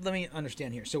let me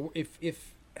understand here. So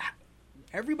if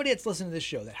everybody that's listening to this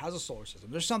show that has a solar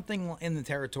system, there's something in the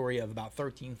territory of about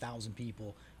 13,000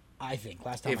 people, I think,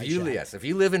 last time I checked. Yes, if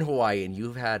you live in Hawaii and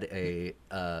you've had a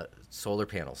solar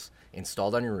panels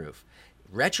installed on your roof,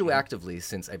 retroactively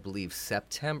since I believe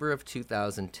September of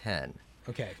 2010.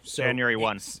 Okay, so January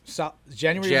 1.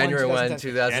 January 1,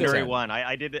 2010. January 1.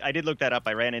 I did look that up.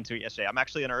 I ran into it yesterday. I'm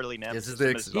actually an early NEM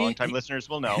system, as long-time listeners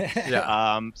will know.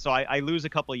 So I lose a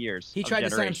couple years. He tried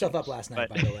to sign himself up last night,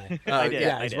 by the way. I did.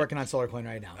 Yeah, he's working on SolarCoin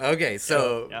right now. Okay,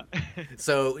 so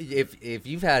if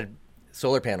you've had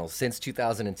solar panels since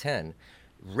 2010,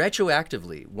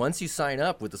 retroactively, once you sign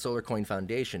up with the SolarCoin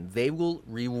Foundation, they will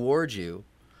reward you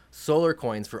solar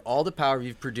coins for all the power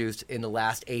you've produced in the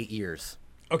last 8 years.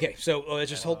 Okay, so let's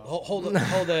just hold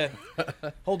the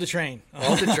train.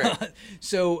 Hold the train.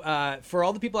 So for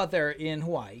all the people out there in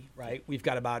Hawaii, right, we've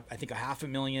got about, I think,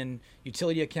 500,000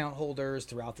 utility account holders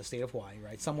throughout the state of Hawaii,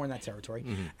 right, somewhere in that territory.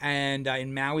 And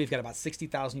in Maui, we've got about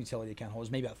 60,000 utility account holders.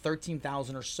 Maybe about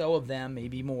 13,000 or so of them,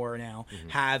 maybe more now,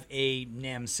 have a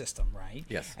NEM system, right?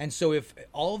 Yes. And so if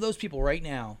all of those people right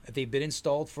now, if they've been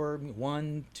installed for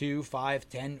 1, 2, 5,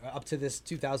 10, up to this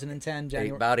 2010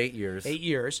 January, about 8 years. 8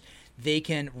 years. They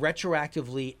can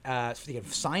retroactively they can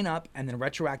sign up and then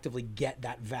retroactively get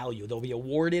that value. They'll be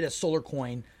awarded a solar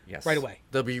coin right away.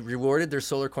 They'll be rewarded their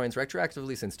solar coins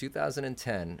retroactively since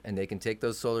 2010, and they can take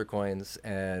those solar coins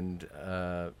and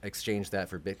exchange that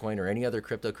for Bitcoin or any other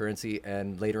cryptocurrency,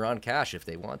 and later on cash if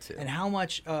they want to. And how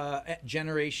much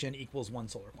generation equals one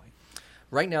solar coin?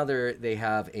 Right now they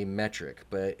have a metric,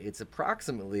 but it's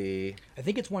approximately... I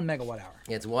think it's 1 megawatt hour.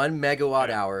 It's 1 megawatt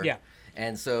hour. Yeah.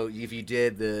 And so if you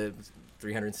did the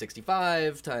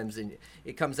 365 times, and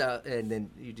it comes out, and then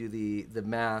you do the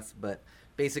math, but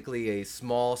basically a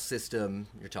small system,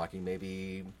 you're talking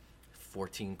maybe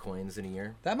 14 coins in a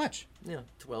year. That much? Yeah,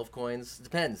 12 coins.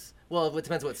 Depends. Well, it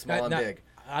depends what's small and big.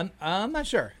 I'm not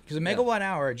sure, because a megawatt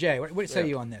hour, Jay, what say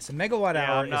you on this? A megawatt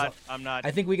hour I'm not.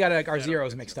 I think we got our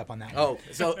zeros mixed up on that one.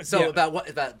 Oh, so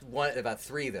about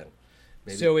 3 then.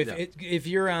 Maybe. So if Yeah. if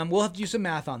you're we'll have to do some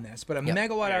math on this, but a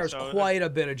megawatt hour is so quite a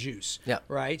bit of juice. Yeah.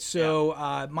 Right.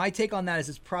 So my take on that is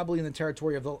it's probably in the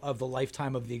territory of the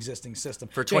lifetime of the existing system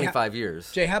for 25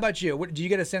 years. Jay, how about you? Do you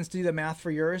get a sense to do the math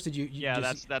for yours? Did you?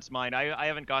 Yeah, that's mine. I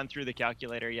haven't gone through the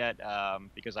calculator yet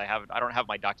because I don't have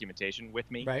my documentation with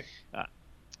me. Right.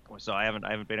 So I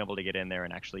haven't been able to get in there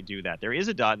and actually do that. There is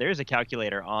a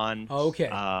calculator on. Okay.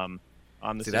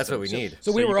 On the See, that's what we system. need.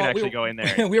 So we you were can all actually go in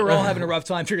there. we were all having a rough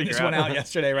time figuring this Figure one out. out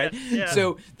yesterday, right? Yeah.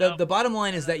 So the bottom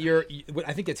line is that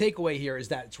I think the takeaway here is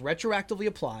that it's retroactively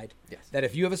applied. Yes. That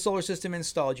if you have a solar system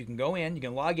installed, you can go in, you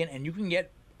can log in, and you can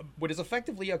get what is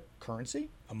effectively a currency,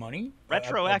 a money,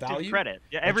 Retroactive a value. credit.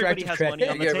 Yeah, everybody has money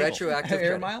on the You get table.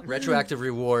 Air mile? retroactive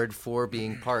reward for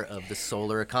being part of the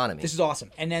solar economy. This is awesome.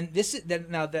 And then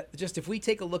just if we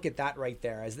take a look at that right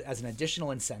there as an additional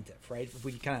incentive, right? If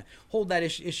we kind of hold that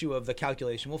issue of the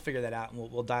calculation, we'll figure that out and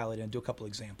we'll dial it in and do a couple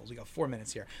examples. We got 4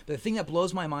 minutes here. But the thing that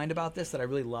blows my mind about this that I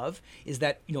really love is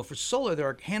that, for solar, there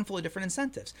are a handful of different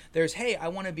incentives. There's, hey, I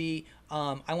want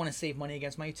to save money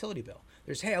against my utility bill.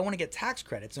 There's, hey, I want to get tax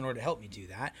credits in order to help me do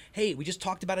that. Hey, we just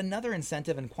talked about another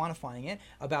incentive and quantifying it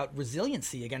about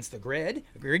resiliency against the grid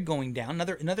going down,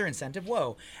 another incentive.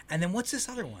 Whoa. And then what's this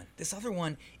other one? This other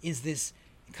one is this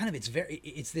kind of,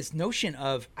 it's this notion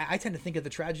of, I tend to think of the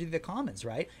tragedy of the commons,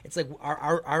 right? It's like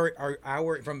our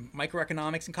from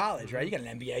microeconomics in college, right? You got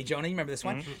an MBA, Jonah, you remember this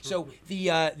one? So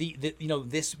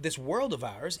this world of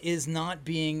ours is not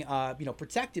being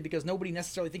protected because nobody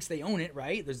necessarily thinks they own it,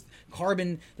 right? There's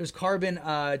carbon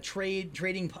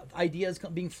trading ideas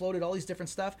being floated, all these different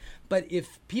stuff. But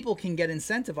if people can get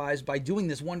incentivized by doing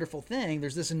this wonderful thing,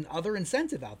 there's this other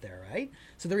incentive out there, right?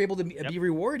 So they're able to be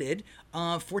rewarded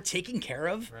for taking care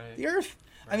of the earth.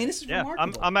 I mean, this is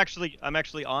remarkable. I'm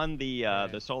actually on the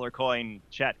SolarCoin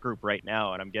chat group right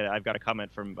now, and I've got a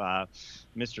comment from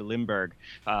Mr. Limberg.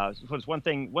 Was one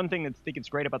thing that I think it's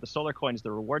great about the SolarCoin is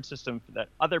the reward system that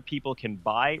other people can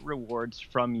buy rewards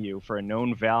from you for a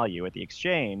known value at the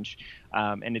exchange,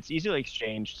 and it's easily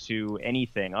exchanged to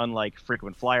anything, unlike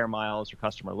frequent flyer miles or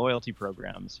customer loyalty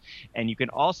programs. And you can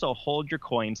also hold your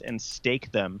coins and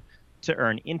stake them to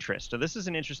earn interest. So this is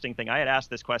an interesting thing. I had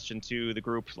asked this question to the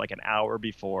group like an hour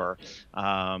before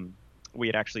we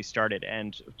had actually started.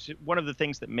 And one of the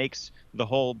things that makes the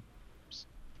whole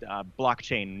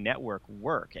blockchain network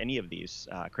work, any of these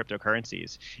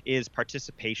cryptocurrencies, is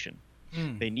participation.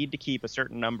 They need to keep a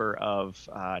certain number of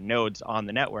nodes on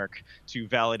the network to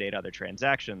validate other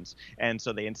transactions. And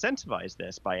so they incentivize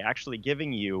this by actually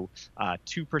giving you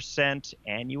 2%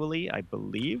 annually, I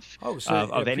believe,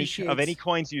 of any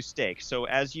coins you stake. So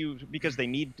because they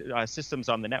need systems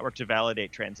on the network to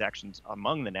validate transactions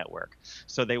among the network.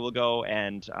 So they will go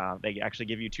and they actually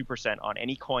give you 2% on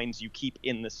any coins you keep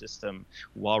in the system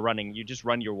while running. You just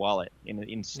run your wallet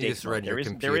in stake. You just run your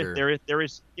computer.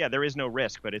 There is no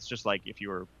risk, but it's just like if you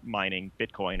were mining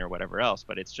Bitcoin or whatever else,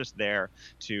 but it's just there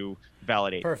to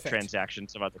validate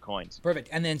transactions of other coins. Perfect.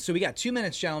 And then, so we got 2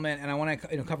 minutes, gentlemen, and I want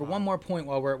to cover one more point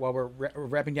while we're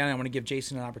wrapping down. I want to give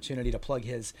Jason an opportunity to plug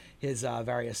his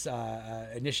various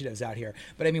initiatives out here.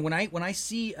 But I mean, when I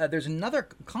see there's another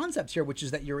concept here, which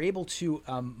is that you're able to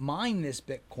mine this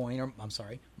Bitcoin,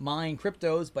 mine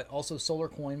cryptos, but also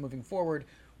SolarCoin moving forward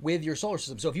with your solar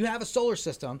system. So if you have a solar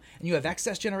system and you have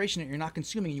excess generation that you're not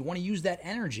consuming and you want to use that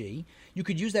energy, you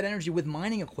could use that energy with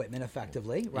mining equipment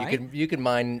effectively, right? You could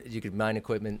mine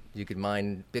equipment, you could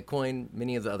mine Bitcoin,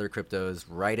 many of the other cryptos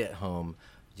right at home.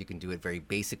 You can do it very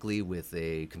basically with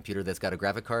a computer that's got a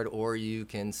graphic card, or you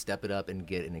can step it up and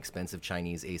get an expensive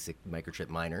Chinese ASIC microchip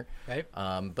miner. Right.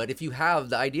 But if you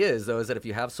have, the idea is though, is that if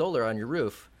you have solar on your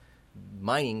roof,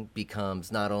 mining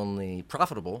becomes not only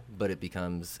profitable, but it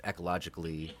becomes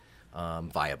ecologically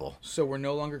viable. So we're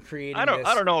no longer creating. I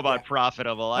don't know about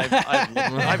profitable.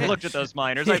 I've looked at those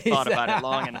miners. I've thought about it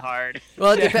long and hard.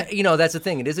 Well, that's the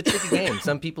thing. It is a tricky game.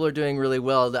 Some people are doing really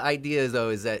well. The idea, though,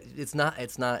 is that it's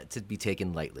not to be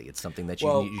taken lightly. It's something that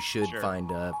you should find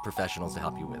professionals to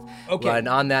help you with. Okay. And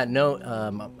on that note,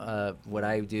 what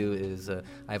I do is I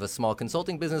have a small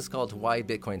consulting business called Hawaii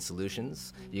Bitcoin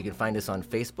Solutions. You can find us on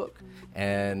Facebook,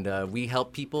 and we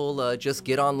help people just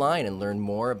get online and learn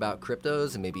more about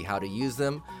cryptos and maybe how to use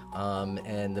them,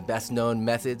 and the best known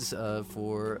methods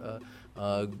for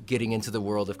getting into the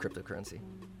world of cryptocurrency.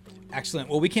 Excellent.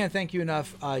 Well, we can't thank you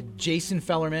enough, Jason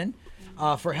Fellerman,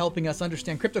 for helping us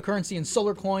understand cryptocurrency and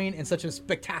SolarCoin in such a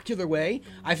spectacular way.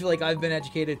 I feel like I've been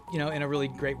educated, in a really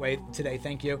great way today.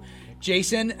 Thank you.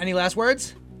 Jason, any last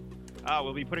words?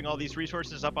 We'll be putting all these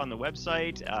resources up on the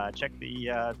website. Check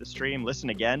the stream. Listen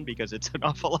again because it's an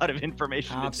awful lot of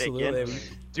information to take in.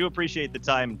 Do appreciate the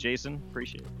time, Jason.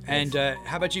 Appreciate it. And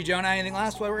how about you, Jonah? Anything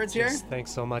last words here?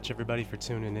 Thanks so much, everybody, for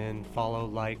tuning in. Follow,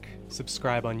 like,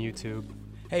 subscribe on YouTube.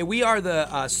 Hey, we are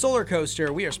the Solar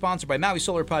Coaster. We are sponsored by Maui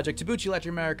Solar Project, Tabuchi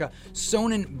Electric America,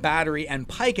 Sonnen Battery, and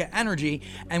Pika Energy.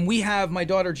 And we have my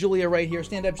daughter Julia right here.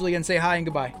 Stand up, Julia, and say hi and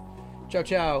goodbye. Ciao,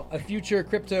 ciao. A future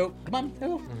crypto. Come on,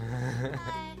 hello.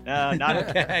 Not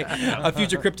okay. A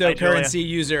future cryptocurrency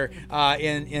user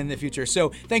in the future. So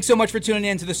thanks so much for tuning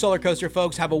in to the Solar Coaster,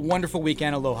 folks. Have a wonderful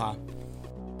weekend. Aloha.